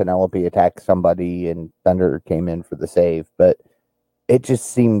where Penelope attacked somebody and Thunder came in for the save, but it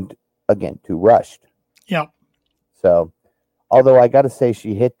just seemed, again, too rushed. Yeah. So, although I got to say,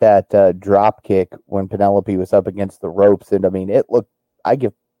 she hit that drop kick when Penelope was up against the ropes, and I mean, it looked. I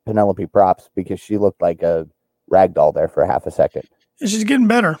give Penelope props because she looked like a ragdoll there for half a second. And she's getting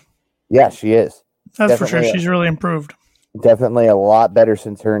better. Yeah, she is. That's for sure. She's really improved. Definitely a lot better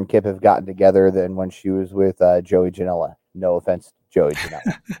since her and Kip have gotten together than when she was with Joey Janela. No offense to Joey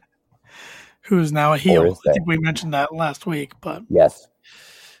Janela. Who is now a heel. I think we mentioned that last week. But yes.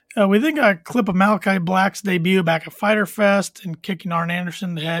 We then got a clip of Malachi Black's debut back at Fyter Fest and kicking Arn Anderson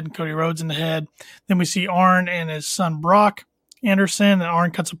in the head and Cody Rhodes in the head. Then we see Arn and his son Brock Anderson, and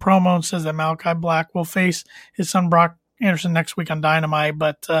Arn cuts a promo and says that Malachi Black will face his son Brock Anderson next week on Dynamite.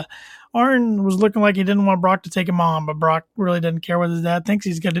 But Arn was looking like he didn't want Brock to take him on, but Brock really doesn't care what his dad thinks.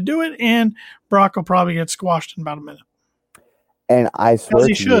 He's going to do it, and Brock will probably get squashed in about a minute. And I swear As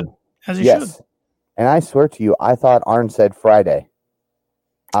he should. As he should. And I swear to you, I thought Arn said Friday.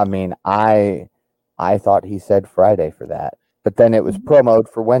 I mean, I thought he said Friday for that, but then it was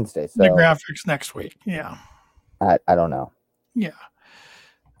promoted for Wednesday. So the graphics next week. Yeah. I don't know. Yeah.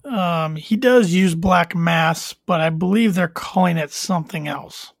 He does use black mass, but I believe they're calling it something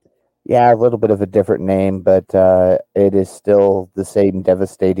else. Yeah, a little bit of a different name, but it is still the same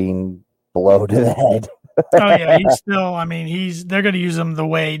devastating blow to the head. Oh yeah, he's still. I mean, they're going to use him the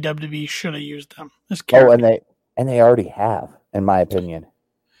way WWE should have used them. And they already have, in my opinion.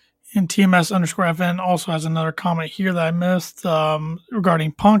 And TMS_FN also has another comment here that I missed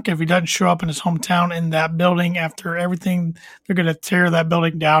regarding Punk. If he doesn't show up in his hometown in that building after everything, they're going to tear that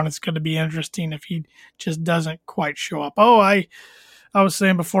building down. It's going to be interesting if he just doesn't quite show up. Oh, I was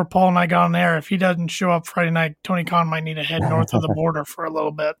saying before Paul and I got on air, if he doesn't show up Friday night, Tony Khan might need to head north of the border for a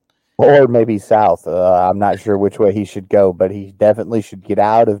little bit. Or maybe south. I'm not sure which way he should go, but he definitely should get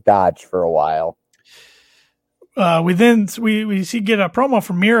out of Dodge for a while. We see get a promo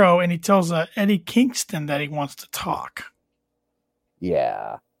from Miro, and he tells Eddie Kingston that he wants to talk.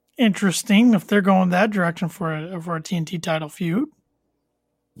 Yeah, interesting if they're going that direction for a TNT title feud.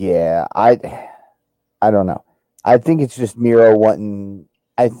 Yeah, I don't know. I think it's just Miro wanting.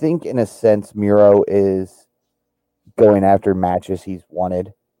 I think in a sense, Miro is going after matches he's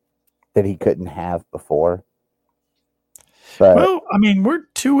wanted that he couldn't have before. But, well, I mean, we're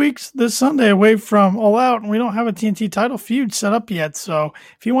 2 weeks this Sunday away from All Out, and we don't have a TNT title feud set up yet. So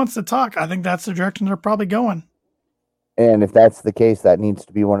if he wants to talk, I think that's the direction they're probably going. and if that's the case, that needs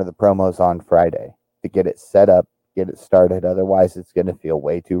to be one of the promos on Friday to get it set up, get it started. Otherwise, it's going to feel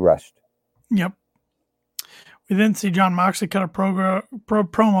way too rushed. Yep. We then see John Moxley cut a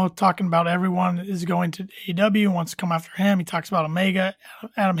promo talking about everyone is going to AEW, wants to come after him. He talks about Omega,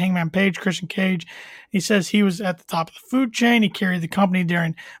 Adam Hangman Page, Christian Cage. He says he was at the top of the food chain. He carried the company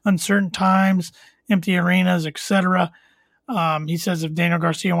during uncertain times, empty arenas, etc. He says if Daniel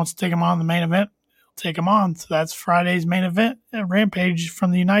Garcia wants to take him on the main event, he'll take him on. So that's Friday's main event at Rampage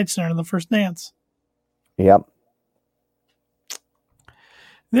from the United Center, the first dance. Yep.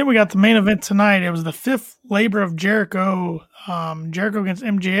 Then we got the main event tonight. It was the fifth labor of Jericho. Jericho against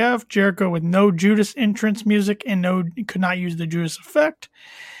MJF. Jericho with no Judas entrance music and could not use the Judas effect.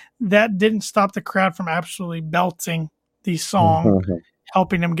 That didn't stop the crowd from absolutely belting the song,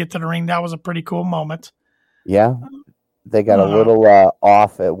 helping him get to the ring. That was a pretty cool moment. Yeah. They got a little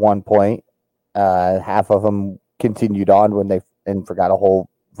off at one point. Half of them continued on and forgot a whole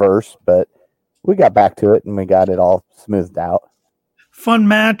verse, but we got back to it and we got it all smoothed out. Fun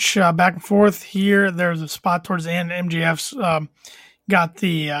match, back and forth here. There's a spot towards the end. MJF's got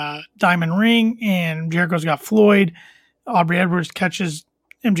the diamond ring, and Jericho's got Floyd. Aubrey Edwards catches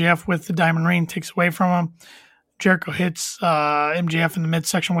MJF with the diamond ring, takes away from him. Jericho hits MJF in the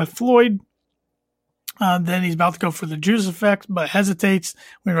midsection with Floyd. Then he's about to go for the Juice effect, but hesitates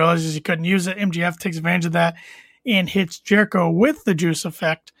when he realizes he couldn't use it. MJF takes advantage of that and hits Jericho with the Juice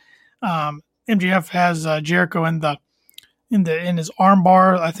effect. MJF has Jericho in his arm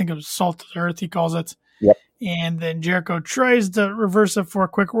bar. I think it was salt to the earth, he calls it. Yep. And then Jericho tries to reverse it for a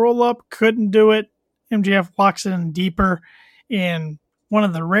quick roll up. Couldn't do it. MJF locks it in deeper. In one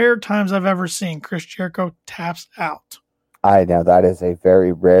of the rare times I've ever seen, Chris Jericho taps out. I know that is a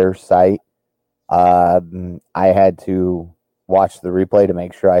very rare sight. I had to watch the replay to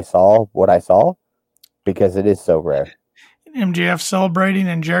make sure I saw what I saw because it is so rare. MJF celebrating,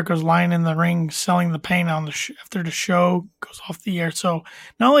 and Jericho's lying in the ring selling the pain on after the show goes off the air. So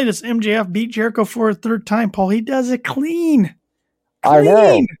not only does MJF beat Jericho for a third time, Paul, he does it clean. I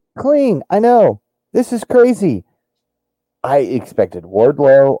know. Clean. I know. This is crazy. I expected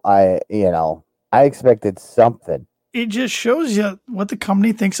Wardlow. I expected something. It just shows you what the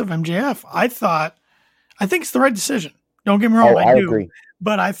company thinks of MJF. I think it's the right decision. Don't get me wrong. I do. Agree.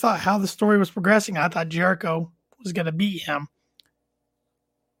 But I thought how the story was progressing, I thought Jericho was going to beat him.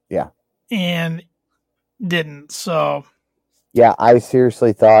 Yeah. And didn't. So. Yeah, I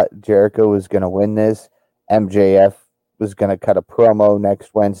seriously thought Jericho was going to win this. MJF was going to cut a promo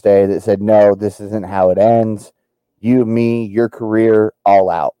next Wednesday that said, no, this isn't how it ends. You, me, your career,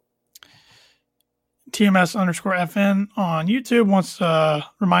 all out. TMS_FN on YouTube wants to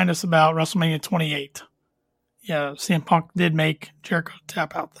remind us about WrestleMania 28. Yeah, CM Punk did make Jericho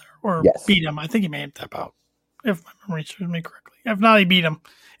tap out there. Or beat him. I think he made him tap out, if my memory serves me correctly. If not, he beat him.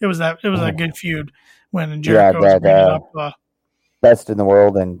 It was a good feud when Jericho was bringing up best in the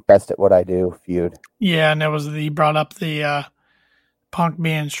world and best at what I do feud. Yeah, and he brought up the Punk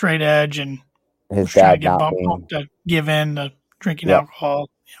being straight edge and his dad trying not to get Punk to give in to drinking alcohol.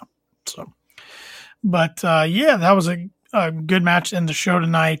 Yeah. So, but that was a good match in the show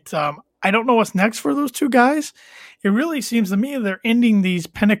tonight. I don't know what's next for those two guys. It really seems to me they're ending these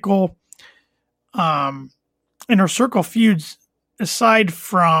pinnacle inner circle feuds aside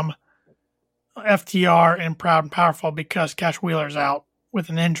from FTR and Proud and Powerful because Cash Wheeler's out with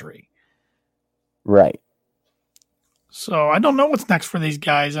an injury. Right. So I don't know what's next for these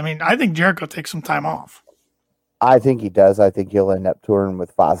guys. I mean, I think Jericho takes some time off. I think he does. I think he'll end up touring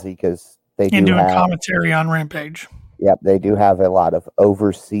with Fozzy because they do doing commentary on Rampage. Yep, they do have a lot of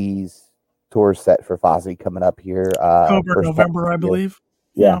overseas tours set for Fozzy coming up here. October, November, I believe.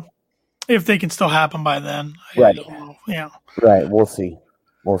 Yeah. If they can still happen by then. Right. I don't know. Yeah. Right. We'll see.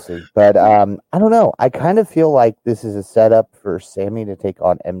 But I don't know. I kind of feel like this is a setup for Sammy to take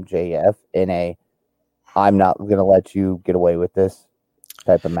on MJF in I'm not going to let you get away with this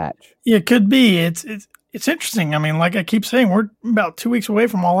type of match. Yeah, it could be. It's interesting. I mean, like I keep saying, we're about 2 weeks away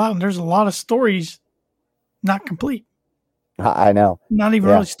from All Out, and there's a lot of stories not complete. I know. Not even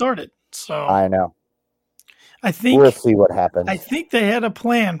really started. So I know. I think we'll see what happens. I think they had a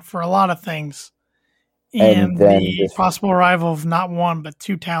plan for a lot of things. And the possible arrival of not one, but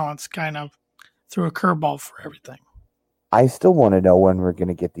two talents kind of threw a curveball for everything. I still want to know when we're going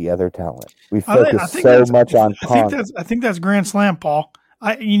to get the other talent. We I focus think so much on Punk. I think that's Grand Slam, Paul.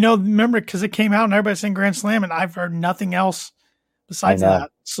 Remember, because it came out and everybody's saying Grand Slam, and I've heard nothing else besides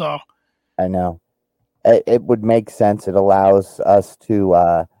that. So I know it would make sense. It allows us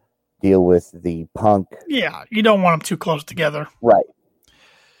to deal with the Punk. Yeah, you don't want them too close together, right?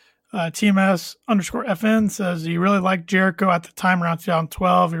 TMS_FN says he really liked Jericho at the time around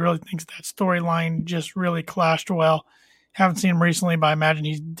 2012. He really thinks that storyline just really clashed well. Haven't seen him recently, but I imagine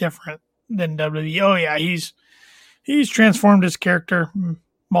he's different than WWE. Oh yeah, he's transformed his character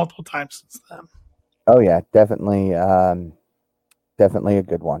multiple times since then. Oh yeah, definitely a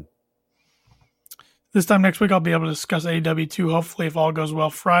good one. This time next week, I'll be able to discuss AEW 2, hopefully, if all goes well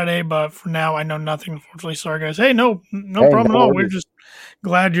Friday. But for now, I know nothing, unfortunately. Sorry, guys. Hey, no problem at all. We're just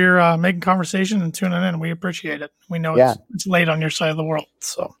glad you're making conversation and tuning in. We appreciate it. We know it's late on your side of the world.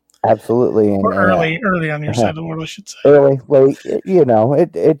 So absolutely. Or early on your side of the world, I should say. Early, late,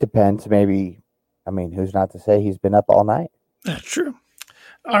 it depends. Maybe, who's not to say he's been up all night? That's true.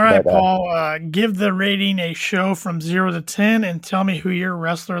 All right, Paul, give the rating a show from 0 to 10 and tell me who your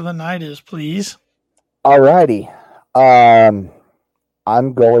wrestler of the night is, please. Alrighty.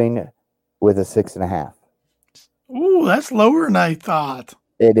 I'm going with a 6.5. Ooh, that's lower than I thought.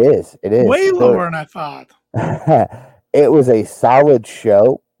 It is. Way lower than I thought. It was a solid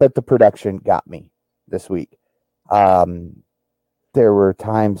show, but the production got me this week. There were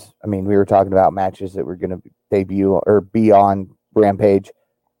times, we were talking about matches that were going to debut or be on Rampage,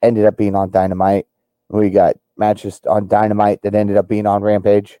 ended up being on Dynamite. We got matches on Dynamite that ended up being on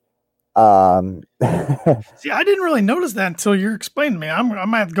Rampage. See, I didn't really notice that until you're explaining to me. I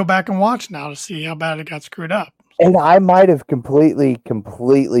might have to go back and watch now to see how bad it got screwed up. And I might have completely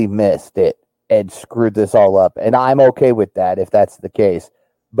missed it and screwed this all up. And I'm okay with that if that's the case.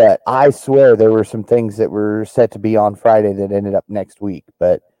 But I swear there were some things that were set to be on Friday that ended up next week,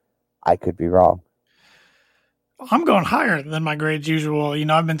 but I could be wrong. I'm going higher than my grades usual.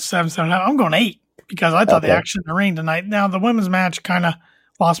 I've been 7.5. I'm going 8 because I thought the action in the ring tonight. Now the women's match kind of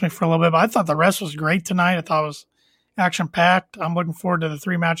lost me for a little bit, but I thought the rest was great tonight. I thought it was action packed. I'm looking forward to the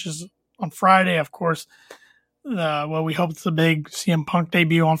 3 matches on Friday. Of course, we hope it's a big CM Punk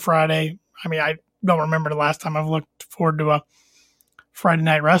debut on Friday. I don't remember the last time I've looked forward to a Friday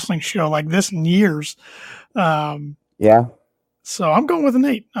night wrestling show like this in years. Yeah. So I'm going with an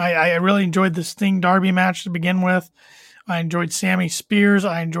 8. I really enjoyed the Sting Darby match to begin with. I enjoyed Sammy Spears.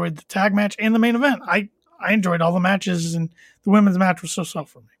 I enjoyed the tag match and the main event. I enjoyed all the matches, and the women's match was so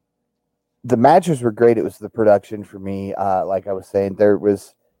for me. The matches were great. It was the production for me. Like I was saying, there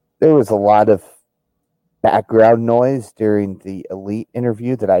was a lot of background noise during the Elite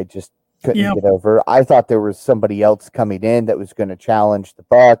interview that I just couldn't get over. I thought there was somebody else coming in that was going to challenge the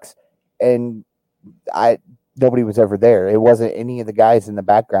Bucks, and nobody was ever there. It wasn't any of the guys in the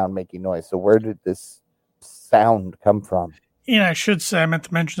background making noise. So where did this sound come from? I should say, I meant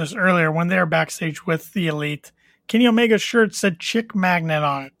to mention this earlier, when they were backstage with the Elite, Kenny Omega's shirt said Chick Magnet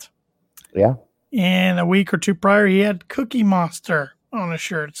on it. Yeah. And a week or two prior, he had Cookie Monster on his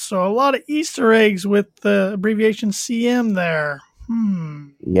shirt. So a lot of Easter eggs with the abbreviation CM there.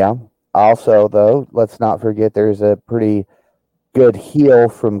 Yeah. Also, though, let's not forget there's a pretty good heel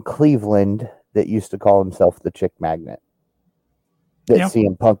from Cleveland that used to call himself the Chick Magnet that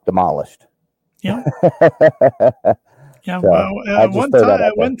CM Punk demolished. Yeah. Yeah, so,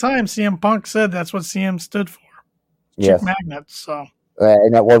 one time CM Punk said that's what CM stood for. Chick Magnet. So,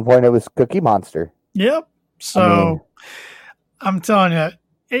 and at one point it was Cookie Monster. Yep. So, I'm telling you,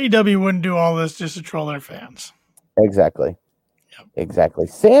 AEW wouldn't do all this just to troll their fans. Exactly. Yep. Exactly.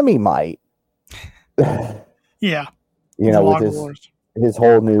 Sammy might. Yeah. With his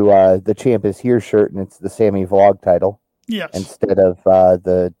whole new "The Champ Is Here" shirt, and it's the Sammy Vlog title. Yes. Instead of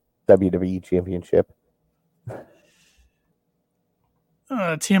the WWE Championship.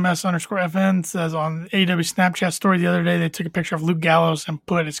 TMS_FN says on AEW Snapchat story the other day, they took a picture of Luke Gallows and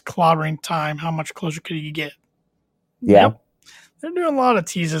put his clobbering time. How much closer could he get? Yeah. Yep. They're doing a lot of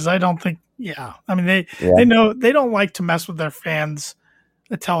teases. I don't think, they know they don't like to mess with their fans'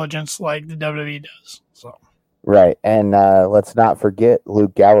 intelligence like the WWE does. So. Right. And let's not forget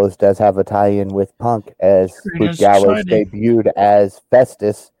Luke Gallows does have a tie-in with Punk, as Luke Gallows debuted as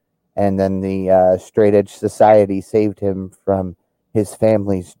Festus, and then the Straight Edge Society saved him from his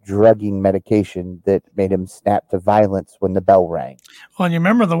family's drugging medication that made him snap to violence when the bell rang. Well, and you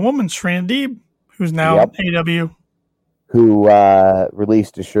remember the woman, Serena Deeb, who's now AEW. Who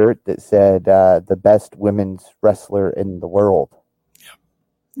released a shirt that said, the best women's wrestler in the world.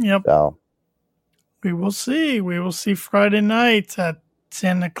 Yep. So. We will see. We will see Friday night at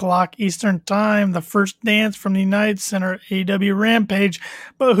 10 o'clock Eastern Time. The first dance from the United Center AEW Rampage.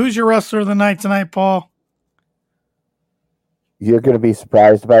 But who's your wrestler of the night tonight, Paul? You're going to be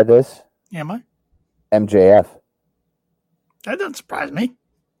surprised by this. Am I? MJF. That doesn't surprise me.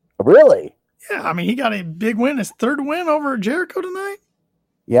 Really? Yeah, I mean, he got a big win, his third win over Jericho tonight.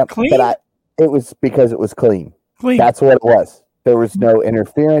 Yep. Clean? But it was because it was clean. Clean. That's what it was. There was no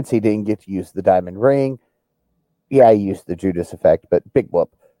interference. He didn't get to use the diamond ring. Yeah, he used the Judas effect, but big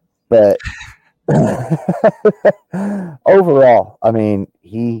whoop. But overall, I mean,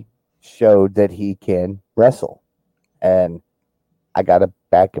 he showed that he can wrestle. And I got to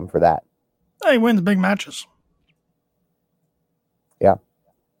back him for that. He wins big matches. Yeah.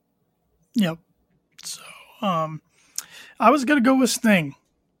 Yep. So, I was going to go with Sting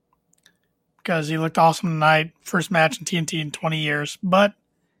because he looked awesome tonight. First match in TNT in 20 years. But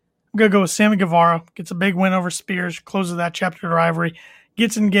I'm going to go with Sammy Guevara. Gets a big win over Spears. Closes that chapter of rivalry.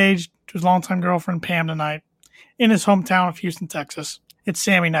 Gets engaged to his longtime girlfriend, Pam, tonight. In his hometown of Houston, Texas. It's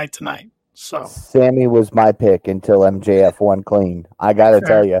Sammy night tonight. So Sammy was my pick until MJF won clean. I got to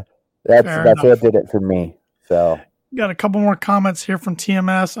tell you. That's what did it for me. So got a couple more comments here from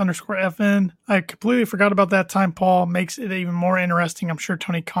TMS_FN. I completely forgot about that time, Paul. Makes it even more interesting. I'm sure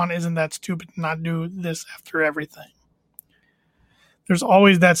Tony Khan isn't that stupid to not do this after everything. There's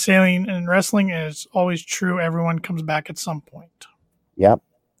always that saying in wrestling, and it's always true. Everyone comes back at some point. Yep.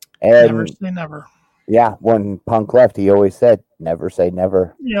 And never say never. Yeah, when Punk left, he always said, never say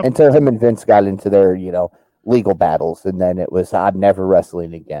never. Yep. Until him and Vince got into their, legal battles, and then it was, I'm never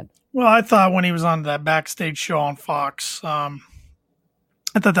wrestling again. Well, I thought when he was on that backstage show on Fox, I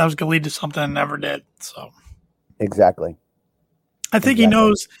thought that was going to lead to something and never did. So Exactly. I think he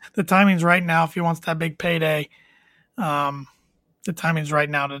knows the timing's right now. If he wants that big payday, the timing's right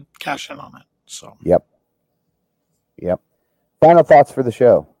now to cash in on it. So Yep. Final thoughts for the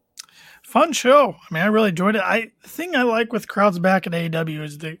show. Fun show. I mean, I really enjoyed it. The thing I like with crowds back at AEW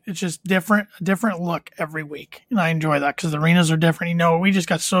is that it's just a different look every week. And I enjoy that because the arenas are different. We just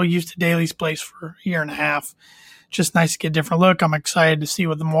got so used to Daly's place for a year and a half. Just nice to get a different look. I'm excited to see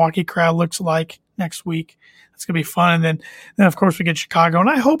what the Milwaukee crowd looks like next week. It's going to be fun. And then of course we get Chicago. And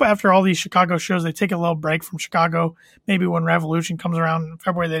I hope after all these Chicago shows, they take a little break from Chicago. Maybe when Revolution comes around in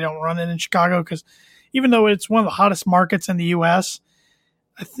February, they don't run it in Chicago. Because even though it's one of the hottest markets in the U.S.,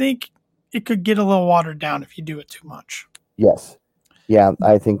 I think it could get a little watered down if you do it too much. Yes. Yeah,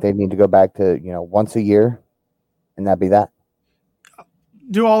 I think they need to go back to, once a year, and that'd be that.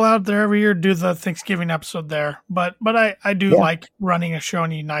 Do All Out there every year, do the Thanksgiving episode there. But I do like running a show in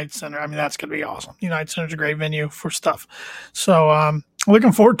the United Center. I mean, that's going to be awesome. The United Center is a great venue for stuff. So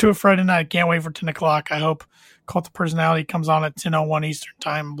looking forward to it Friday night. Can't wait for 10 o'clock. I hope Cult of Personality comes on at 10:01 Eastern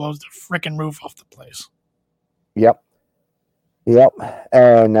Time and blows the freaking roof off the place. Yep.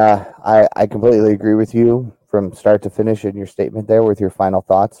 And I completely agree with you from start to finish in your statement there with your final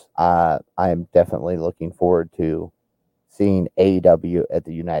thoughts. I am definitely looking forward to seeing AEW at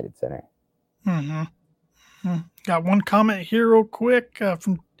the United Center. Mm-hmm. Got one comment here real quick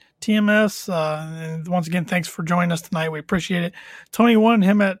from TMS. And once again, thanks for joining us tonight. We appreciate it. Tony wanted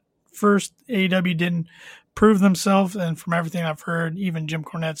him at first. AEW didn't prove themselves. And from everything I've heard, even Jim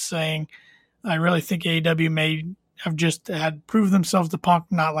Cornette's saying, I really think AEW may have just had proved themselves to Punk,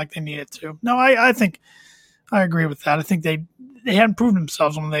 not like they needed to. No, I think I agree with that. I think they hadn't proved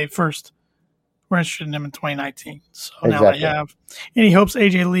themselves when they first were interested in him in 2019. So now they have. And he hopes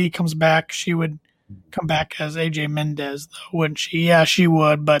AJ Lee comes back. She would come back as AJ Mendez, though, wouldn't she? Yeah, she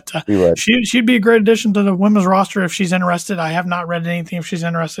would. But she'd be a great addition to the women's roster if she's interested. I have not read anything if she's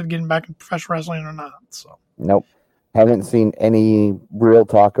interested in getting back in professional wrestling or not. So nope. Haven't seen any real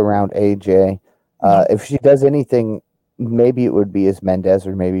talk around AJ. If she does anything, maybe it would be as Mendez,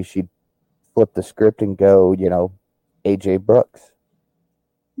 or maybe she'd flip the script and go, AJ Brooks.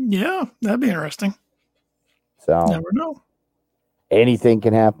 Yeah, that'd be interesting. So never know. Anything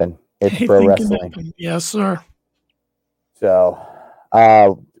can happen. It's pro wrestling. Yes, sir. So,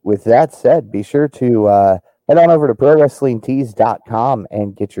 with that said, be sure to head on over to ProWrestlingTees.com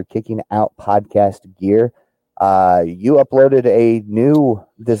and get your Kicking Out podcast gear. You uploaded a new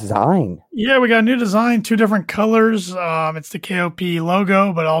design. Yeah, we got a new design, 2 different colors. It's the KOP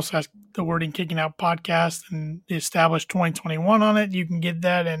logo, but also has the wording Kicking Out Podcast and the established 2021 on it. You can get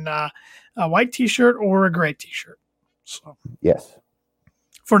that in a white t-shirt or a gray t-shirt. So yes.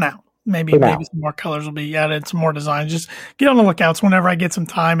 For now. Maybe some more colors will be added, some more designs. Just get on the lookouts whenever I get some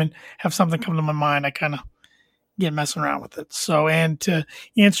time and have something come to my mind. I kind of get messing around with it. So, and to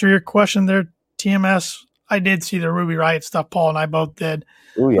answer your question there, TMS, I did see the Ruby Riot stuff. Paul and I both did.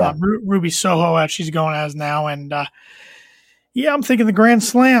 Oh, yeah. Ruby Soho, as she's going as now. And Yeah, I'm thinking the Grand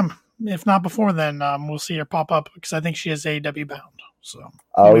Slam. If not before then, we'll see her pop up because I think she is AEW bound. So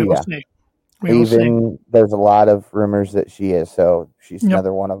we will see. We will see. There's a lot of rumors that she is, so she's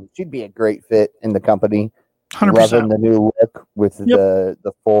another one of them. She'd be a great fit in the company. 100%. Loving the new look with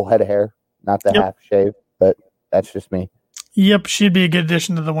the full head of hair, not the half shave, but that's just me. Yep, she'd be a good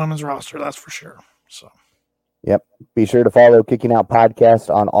addition to the women's roster, that's for sure. So, yep. Be sure to follow Kicking Out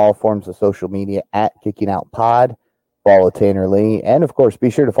Podcast on all forms of social media at Kicking Out Pod. Follow Tanner Lee, and of course, be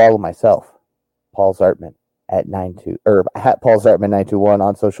sure to follow myself, Paul Zartman at Paul Zartman 921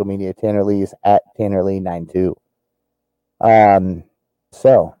 on social media. Tanner Lee is at Tanner Lee 92.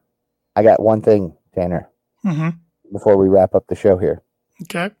 So I got one thing, Tanner, before we wrap up the show here.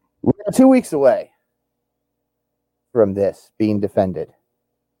 Okay, we're 2 weeks away from this being defended,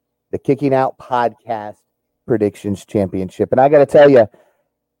 the Kicking Out Podcast Predictions Championship, and I got to tell you,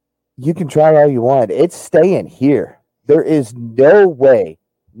 you can try all you want. It's staying here. There is no way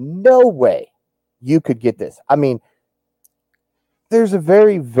you could get this. I mean, there's a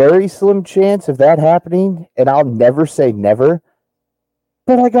very, very slim chance of that happening, and I'll never say never.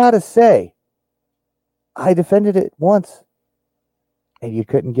 But I got to say, I defended it once, and you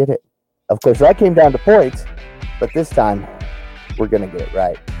couldn't get it. Of course, that came down to points, but this time, we're going to get it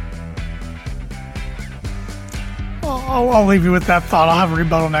right. I'll leave you with that thought. I'll have a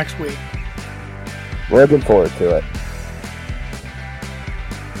rebuttal next week. Looking forward to it.